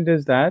mentioned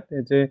is that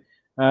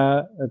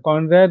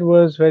Conrad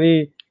was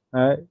very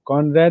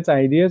Conrad's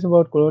ideas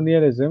about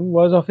colonialism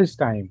was of his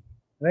time,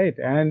 right?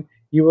 And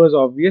he was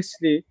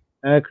obviously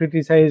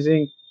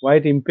criticizing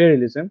white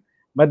imperialism,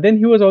 but then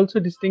he was also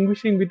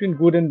distinguishing between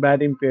good and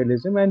bad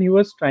imperialism, and he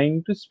was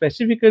trying to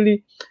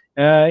specifically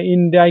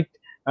indict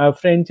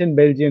French and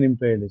Belgian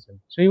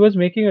imperialism. So he was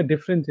making a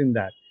difference in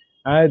that.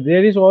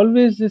 There is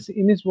always this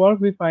in his work.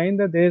 We find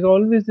that there is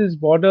always this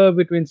border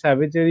between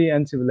savagery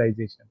and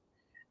civilization,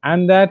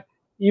 and that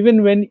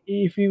even when,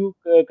 if you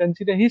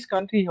consider his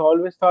country, he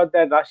always thought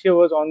that Russia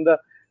was on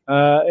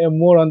the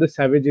more on the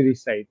savagery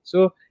side.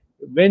 So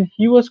when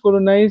he was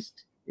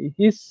colonized,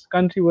 his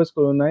country was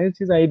colonized,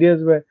 his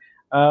ideas were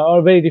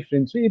are very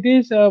different. So it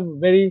is a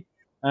very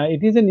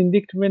it is an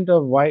indictment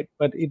of white,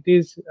 but it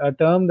is a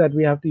term that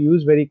we have to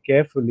use very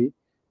carefully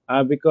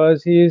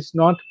because he is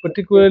not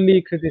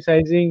particularly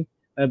criticizing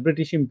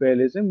British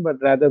imperialism, but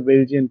rather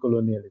Belgian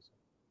colonialism.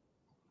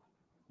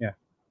 Yeah.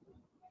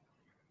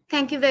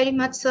 Thank you very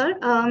much, sir.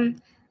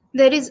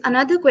 There is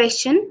another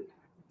question.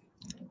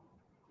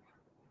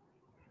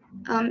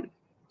 Um,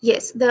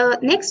 yes, the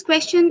next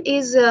question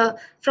is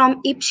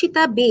from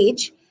Ipshita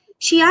Bej.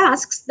 She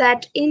asks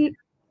that in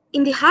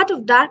The Heart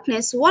of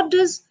Darkness, what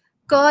does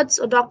Kurtz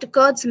or Dr.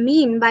 Kurtz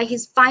mean by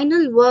his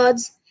final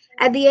words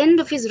at the end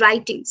of his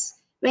writings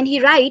when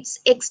he writes,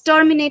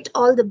 "Exterminate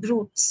all the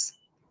brutes"?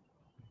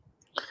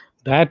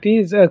 That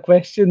is a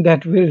question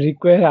that will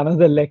require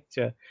another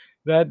lecture.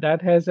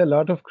 That has a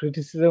lot of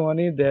criticism on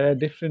it. There are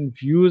different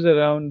views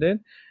around it,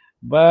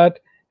 but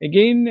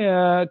again,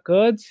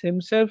 Kurtz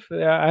himself,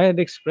 I had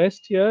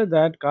expressed here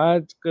that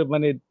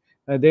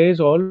there is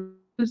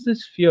always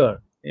this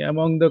fear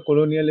among the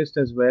colonialists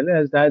as well,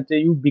 as that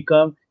you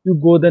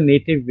go the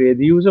native way.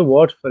 They use a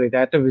word for it,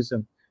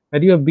 atavism,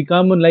 that you have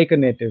become like a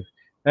native.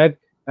 That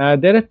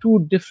there are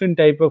two different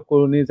type of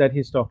colonies that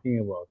he's talking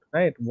about,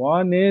 right?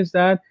 One is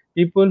that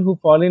people who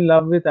fall in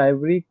love with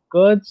ivory.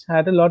 Kurtz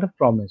had a lot of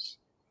promise.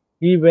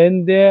 He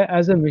went there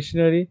as a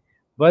missionary,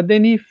 but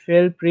then he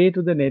fell prey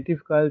to the native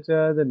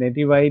culture, the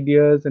native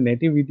ideas, the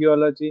native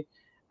ideology,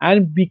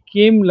 and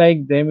became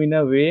like them in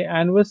a way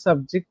and was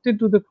subjected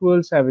to the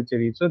cruel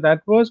savagery. So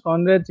that was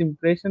Conrad's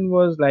impression,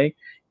 was like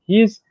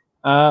his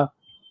uh,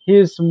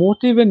 his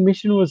motive and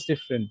mission was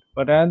different,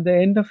 but at the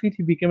end of it,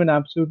 he became an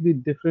absolutely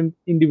different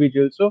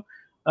individual. So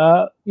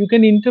you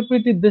can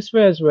interpret it this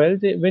way as well.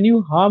 When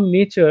you harm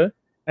nature,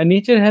 and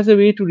nature has a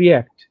way to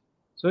react.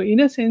 So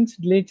in a sense,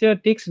 nature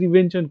takes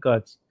revenge on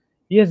Kurtz.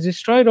 He has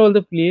destroyed all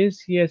the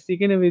place. He has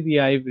taken away the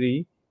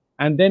ivory,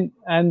 and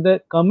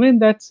the comment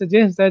that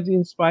suggests that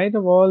in spite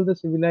of all the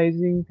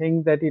civilizing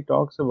things that he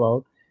talks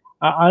about,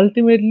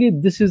 ultimately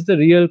this is the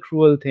real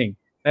cruel thing.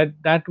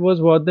 That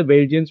was what the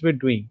Belgians were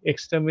doing: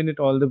 exterminate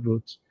all the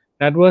brutes.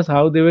 That was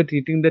how they were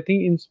treating the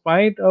thing, in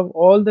spite of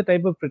all the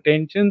type of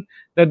pretensions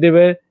that they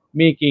were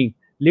making.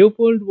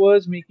 Leopold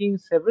was making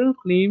several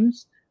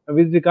claims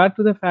with regard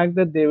to the fact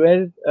that they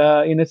were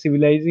in a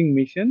civilizing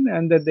mission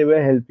and that they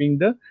were helping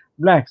the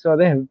blacks, or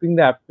they're helping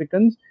the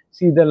Africans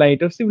see the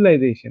light of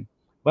civilization.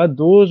 But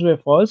those were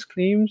false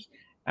claims,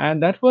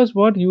 and that was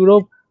what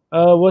Europe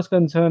was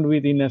concerned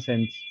with, in a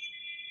sense.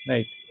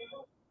 Right.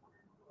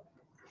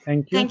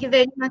 Thank you. Thank you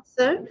very much,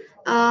 sir.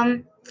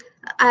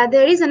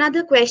 There is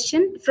another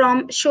question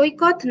from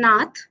Shoikot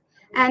Nath,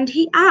 and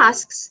he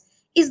asks,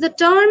 is the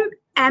term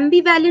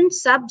ambivalent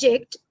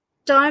subject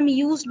term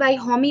used by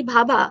Homi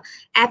Bhabha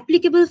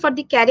applicable for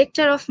the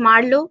character of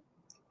Marlowe?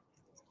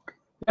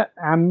 Yeah,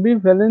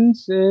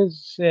 ambivalence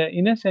is,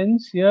 in a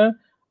sense, here.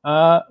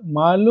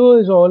 Marlowe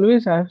is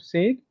always, I've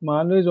said,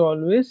 Marlowe is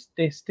always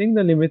testing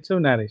the limits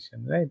of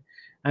narration, right?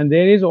 And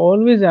there is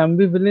always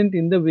ambivalent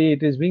in the way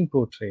it is being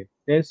portrayed.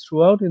 There's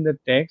throughout in the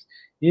text.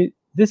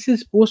 This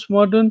is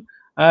postmodern.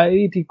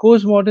 It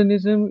echoes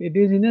modernism. It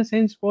is, in a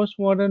sense,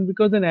 postmodern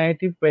because the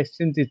narrative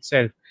questions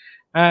itself.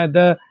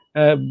 The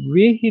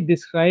way he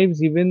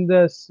describes even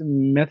the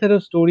method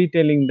of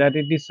storytelling, that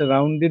it is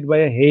surrounded by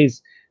a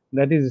haze,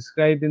 that is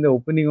described in the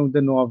opening of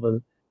the novel,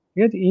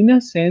 yet in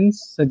a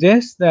sense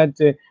suggests that,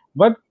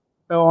 but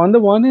on the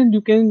one hand,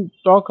 you can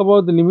talk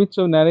about the limits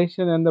of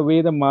narration and the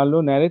way the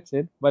Marlowe narrates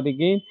it, but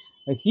again,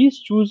 he's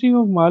choosing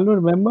of Marlowe.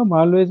 Remember,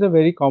 Marlowe is a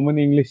very common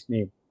English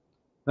name,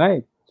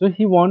 right? So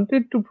he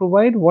wanted to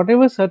provide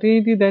whatever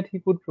certainty that he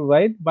could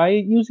provide by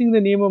using the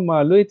name of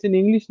Marlowe. It's an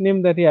English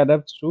name that he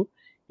adapts to.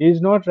 He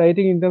is not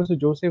writing in terms of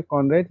Joseph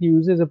Conrad. He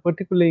uses a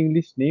particular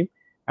English name,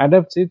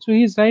 adapts it. So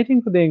he's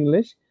writing for the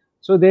English.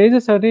 So there is a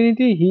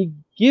certainty. He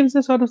gives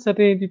a sort of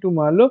certainty to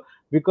Marlowe,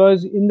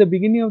 because in the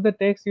beginning of the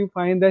text, you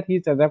find that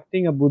he's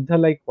adapting a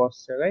Buddha-like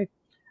posture, right?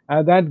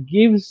 That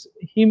gives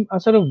him a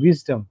sort of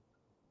wisdom.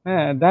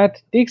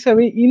 That takes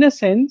away, in a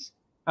sense,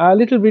 a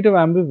little bit of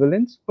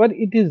ambivalence, but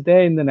it is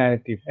there in the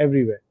narrative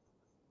everywhere.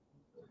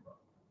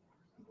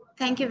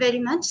 Thank you very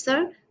much,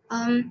 sir.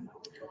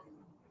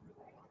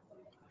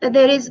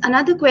 There is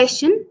another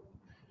question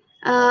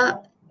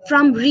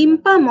from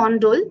Rimpa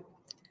Mondol,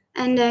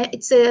 and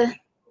it's a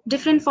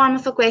different form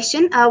of a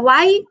question.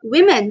 Why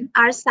women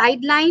are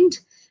sidelined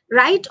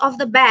right off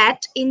the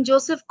bat in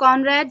Joseph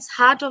Conrad's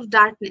Heart of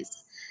Darkness?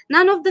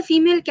 None of the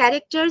female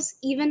characters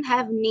even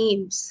have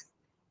names.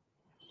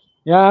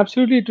 Yeah,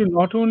 absolutely. To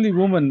not only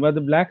women, but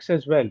the blacks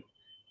as well.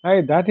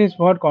 Right, that is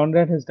what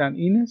Conrad has done.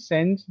 In a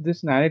sense,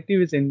 this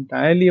narrative is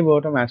entirely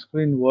about a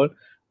masculine world.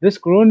 This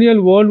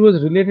colonial world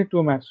was related to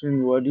a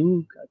masculine world.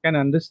 You can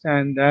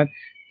understand that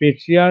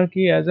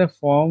patriarchy as a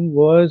form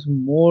was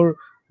more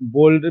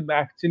bold,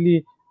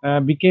 actually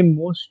became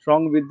more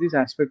strong with this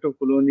aspect of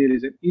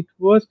colonialism. It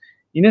was,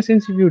 in a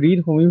sense, if you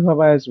read Homi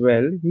Bhabha as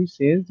well, he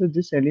says that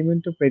this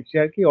element of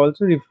patriarchy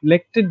also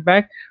reflected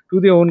back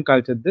to their own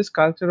culture. This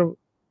culture of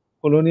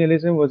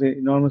colonialism was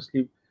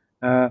enormously,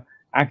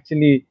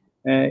 actually,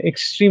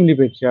 extremely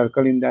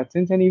patriarchal in that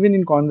sense. And even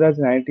in Conrad's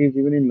narratives,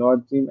 even in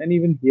Lord Jim, and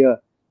even here,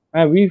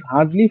 we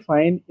hardly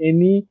find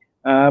any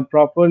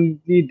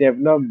properly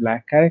developed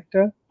black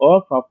character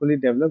or properly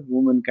developed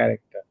woman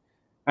character.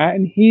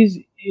 And he's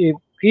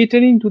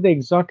catering to the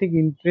exotic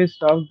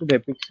interest of the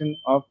depiction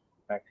of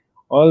black.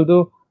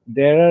 Although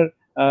there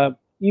are,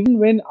 even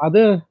when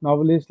other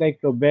novelists like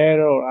Flaubert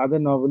or other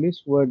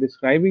novelists were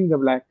describing the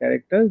black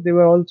characters, they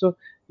were also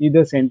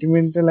either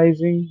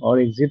sentimentalizing or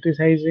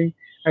exoticizing.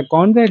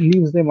 Conrad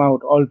leaves them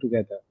out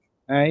altogether.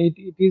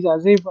 It is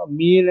as if a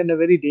male and a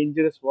very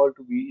dangerous world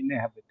to be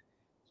inhabit.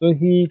 So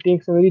he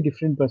takes a very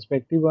different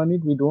perspective on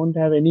it. We don't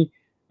have any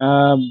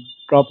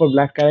proper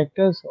black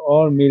characters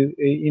or male,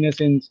 in a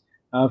sense,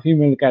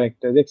 female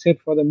characters,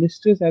 except for the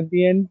mistress at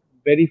the end.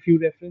 Very few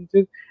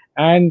references,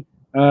 and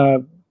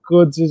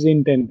codes is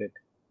intended.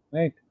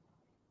 Right.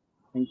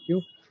 Thank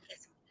you.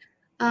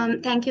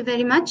 Thank you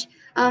very much.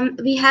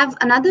 We have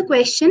another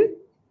question.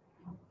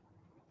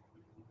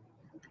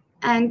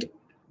 And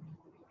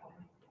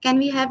can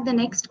we have the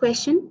next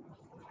question?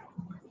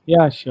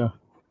 Yeah, sure.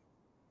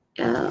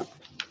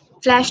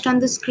 Flashed on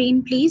the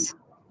screen, please.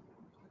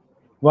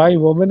 Why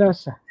women are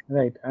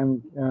right?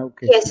 I'm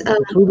okay. Yes,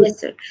 yes,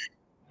 sir.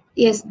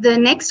 Yes, the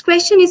next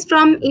question is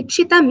from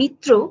Ipshita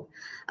Mitro.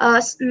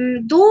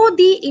 Though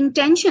the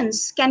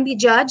intentions can be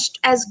judged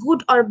as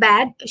good or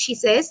bad, she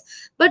says,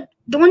 but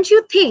don't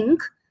you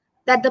think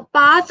that the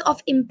path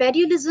of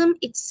imperialism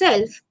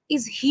itself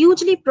is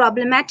hugely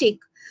problematic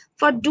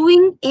for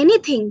doing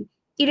anything,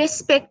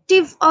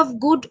 irrespective of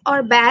good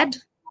or bad?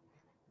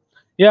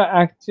 Yeah,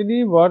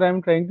 actually, what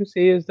I'm trying to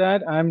say is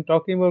that I'm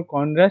talking about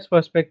Conrad's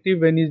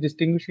perspective when he's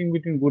distinguishing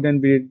between good and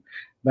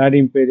bad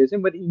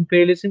imperialism, but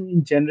imperialism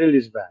in general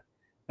is bad,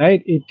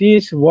 right? It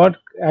is what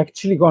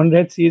actually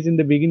Conrad sees in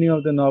the beginning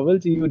of the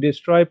novels. You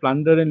destroy,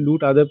 plunder, and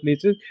loot other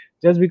places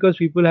just because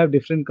people have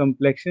different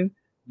complexion,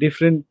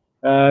 different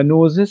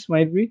noses,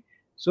 might be.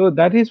 So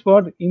that is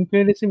what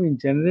imperialism in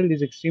general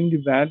is extremely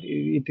bad.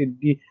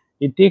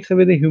 It takes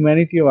away the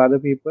humanity of other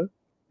people.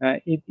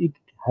 It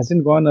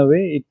hasn't gone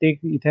away.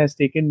 It has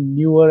taken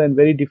newer and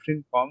very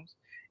different forms.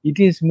 It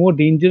is more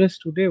dangerous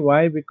today.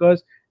 Why?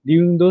 Because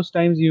during those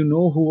times,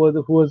 who was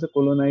the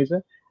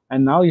colonizer,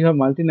 and now you have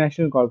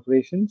multinational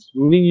corporations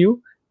ruling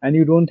you, and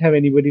you don't have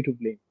anybody to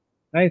blame,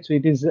 right? So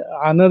it is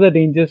another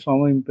dangerous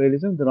form of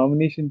imperialism. The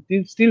domination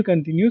still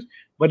continues,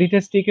 but it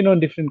has taken on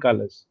different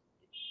colors.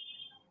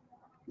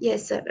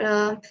 Yes, sir.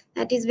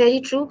 That is very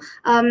true.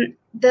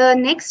 The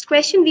next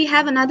question, we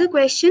have another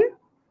question.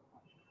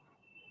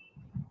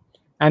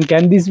 And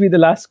can this be the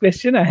last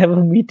question? I have a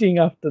meeting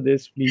after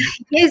this, please.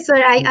 Yes, sir.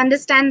 I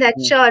understand that.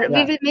 Yeah, Sure. We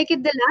yeah, will make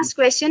it the last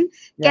question.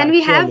 yeah, Can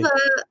we have surely.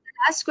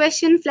 last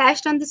question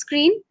flashed on the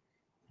screen?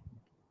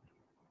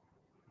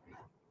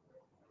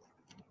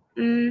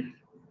 Mm,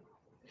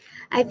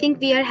 I think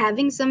we are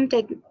having some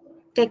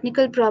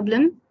technical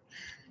problem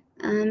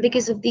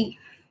because of the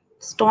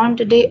storm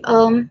today.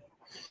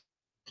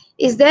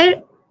 Is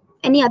there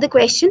any other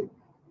question?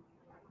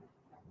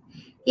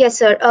 Yes,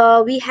 sir.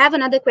 We have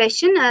another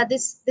question.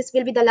 This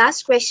will be the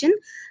last question.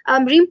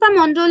 Rimpa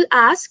Mondol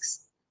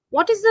asks,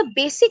 what is the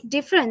basic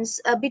difference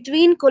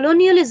between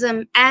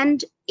colonialism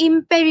and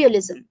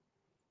imperialism?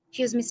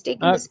 She has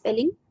mistaken the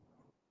spelling.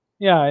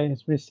 Yeah,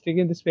 it's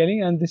mistaken the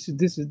spelling, and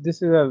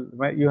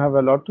you have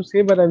a lot to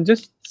say, but I'll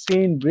just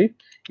say in brief.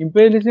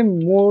 Imperialism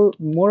more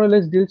or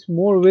less deals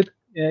more with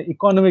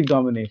economic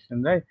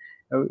domination, right?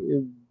 Uh,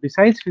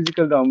 Besides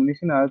physical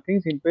domination, other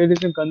things,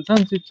 imperialism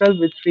concerns itself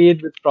with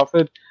trade, with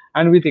profit,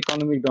 and with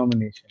economic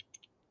domination,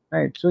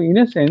 right? So, in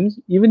a sense,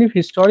 even if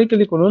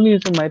historically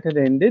colonialism might have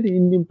ended,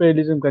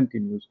 imperialism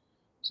continues.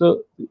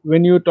 So,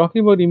 when you're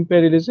talking about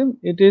imperialism,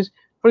 it is,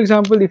 for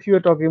example, if you are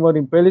talking about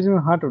imperialism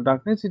in Heart of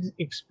Darkness, it is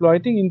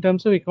exploiting in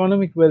terms of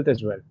economic wealth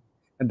as well.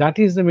 And that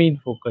is the main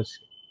focus.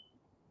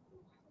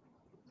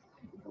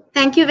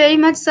 Thank you very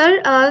much,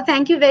 sir.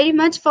 Thank you very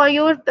much for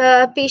your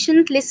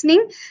patient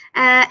listening.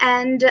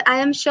 And I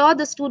am sure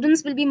the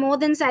students will be more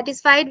than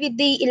satisfied with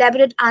the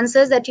elaborate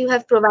answers that you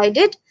have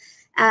provided.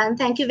 And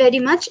thank you very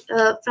much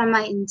from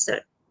my end,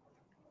 sir.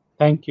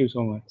 Thank you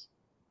so much.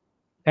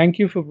 Thank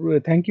you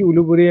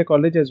Uluburia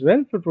College as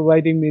well for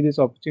providing me this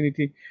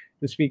opportunity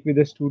to speak with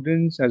the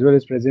students as well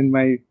as present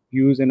my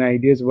views and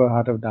ideas about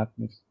Heart of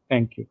Darkness.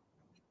 Thank you.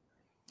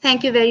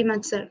 Thank you very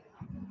much, sir.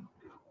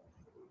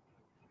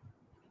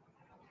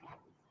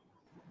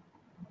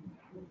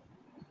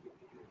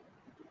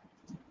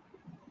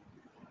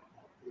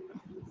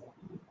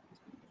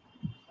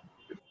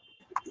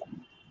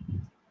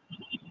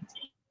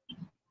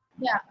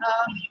 Yeah.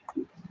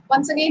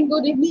 Once again,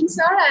 good evening,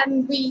 sir.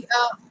 And we,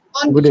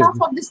 on Good behalf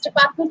evening. of this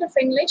Department of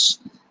English,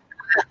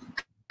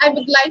 I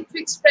would like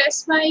to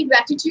express my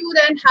gratitude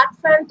and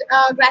heartfelt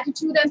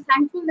gratitude and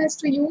thankfulness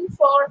to you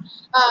for,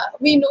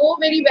 we know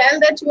very well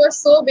that you are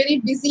so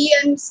very busy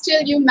and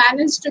still you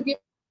managed to give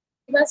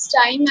us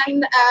time.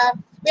 And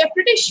we are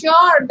pretty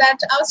sure that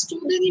our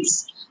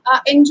students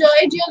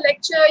enjoyed your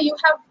lecture. You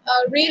have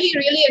really,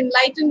 really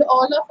enlightened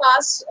all of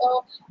us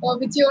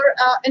with your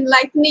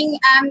enlightening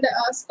and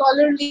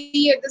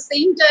scholarly, at the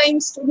same time,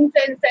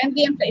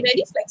 student-friendly and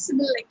very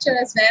flexible lecture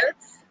as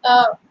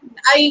well.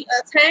 I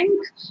thank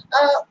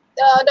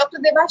Dr.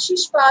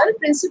 Debashish Pal,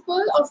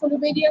 Principal of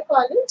Uluberia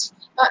College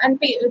and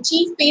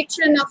Chief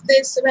Patron of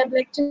this web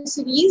lecture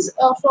series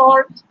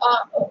for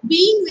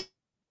being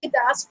with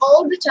us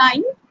all the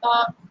time,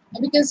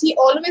 because he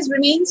always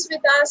remains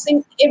with us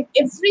in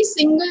every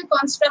single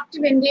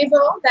constructive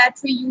endeavor that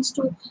we used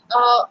to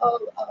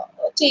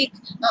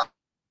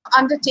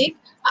undertake.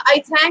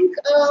 I thank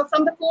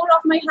from the core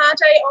of my heart.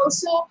 I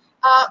also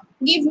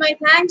give my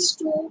thanks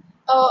to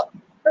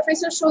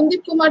Professor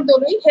Sandip Kumar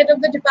Doloi, head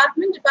of the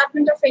Department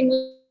of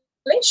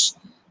English,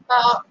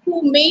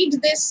 who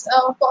made this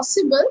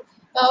possible,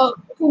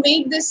 who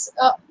made this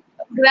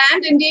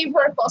grand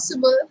endeavor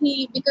possible.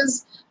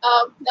 Because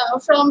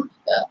from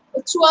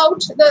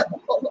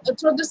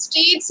through the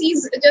states,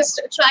 he's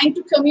just trying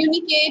to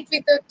communicate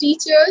with the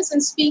teachers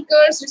and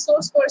speakers,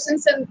 resource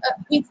persons, and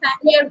we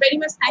are very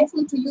much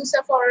thankful to you,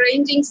 sir, for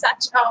arranging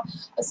such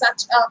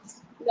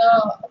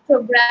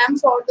program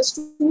for the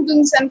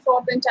students and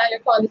for the entire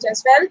college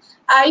as well.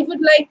 I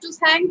would like to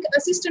thank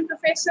Assistant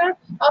Professor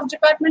of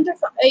Department of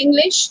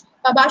English,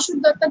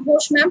 Bashud Datta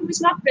Ghosh ma'am, who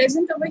is not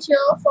present over here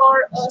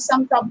for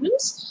some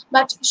problems,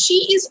 but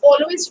she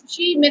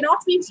may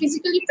not be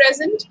physically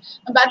present,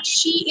 but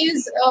she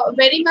is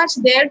very much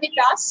there with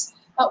us.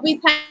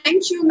 We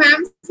thank you,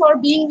 ma'am, for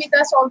being with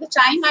us all the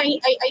time. I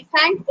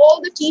thank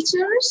all the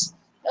teachers,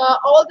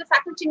 all the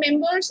faculty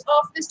members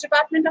of this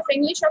Department of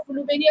English of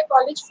Uluberia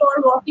College for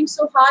working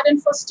so hard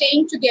and for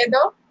staying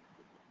together.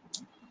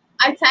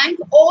 I thank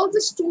all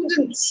the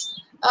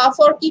students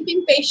for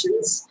keeping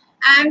patience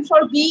and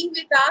for being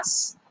with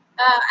us.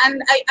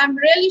 And I'm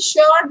really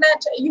sure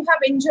that you have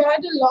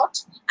enjoyed a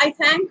lot. I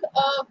thank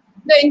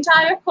the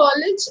entire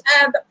college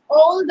and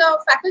all the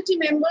faculty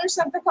members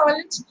of the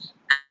college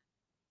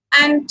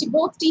and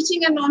both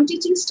teaching and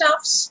non-teaching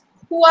staffs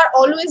who are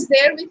always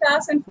there with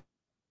us and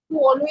who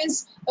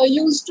always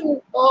used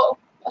to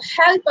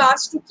help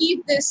us to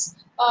keep this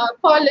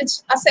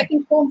college a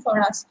second home for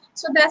us.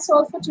 So that's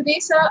all for today,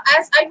 sir.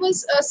 As I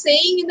was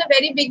saying in the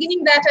very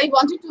beginning that I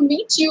wanted to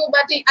meet you,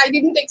 but I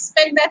didn't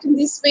expect that in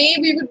this way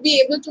we would be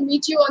able to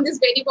meet you on this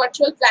very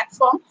virtual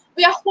platform.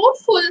 We are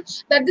hopeful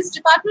that this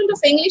Department of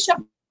English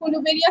of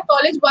Uluberia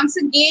College, once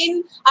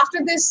again,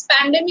 after this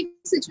pandemic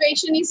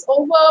situation is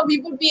over,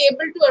 we would be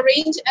able to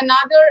arrange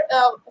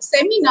another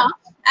seminar,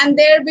 and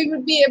there we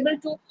would be able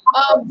to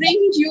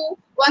bring you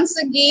once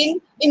again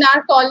in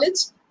our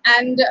college,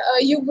 and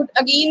you would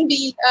again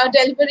be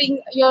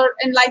delivering your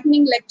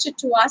enlightening lecture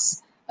to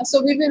us.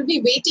 So we will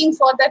be waiting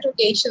for that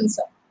occasion,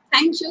 sir.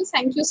 Thank you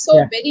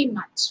so very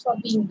much for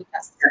being with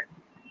us.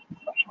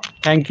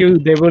 Thank you,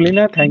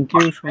 Devolina. Thank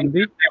you,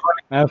 Sandip,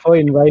 for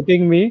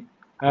inviting me.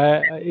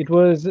 It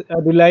was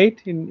a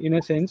delight, in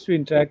a sense, to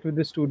interact with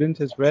the students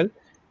as well.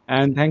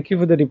 And thank you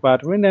for the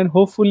department. And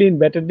hopefully, in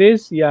better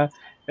days,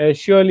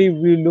 surely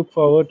we look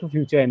forward to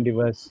future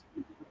endeavors.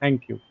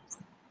 Thank you.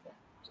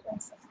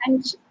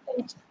 Thank you.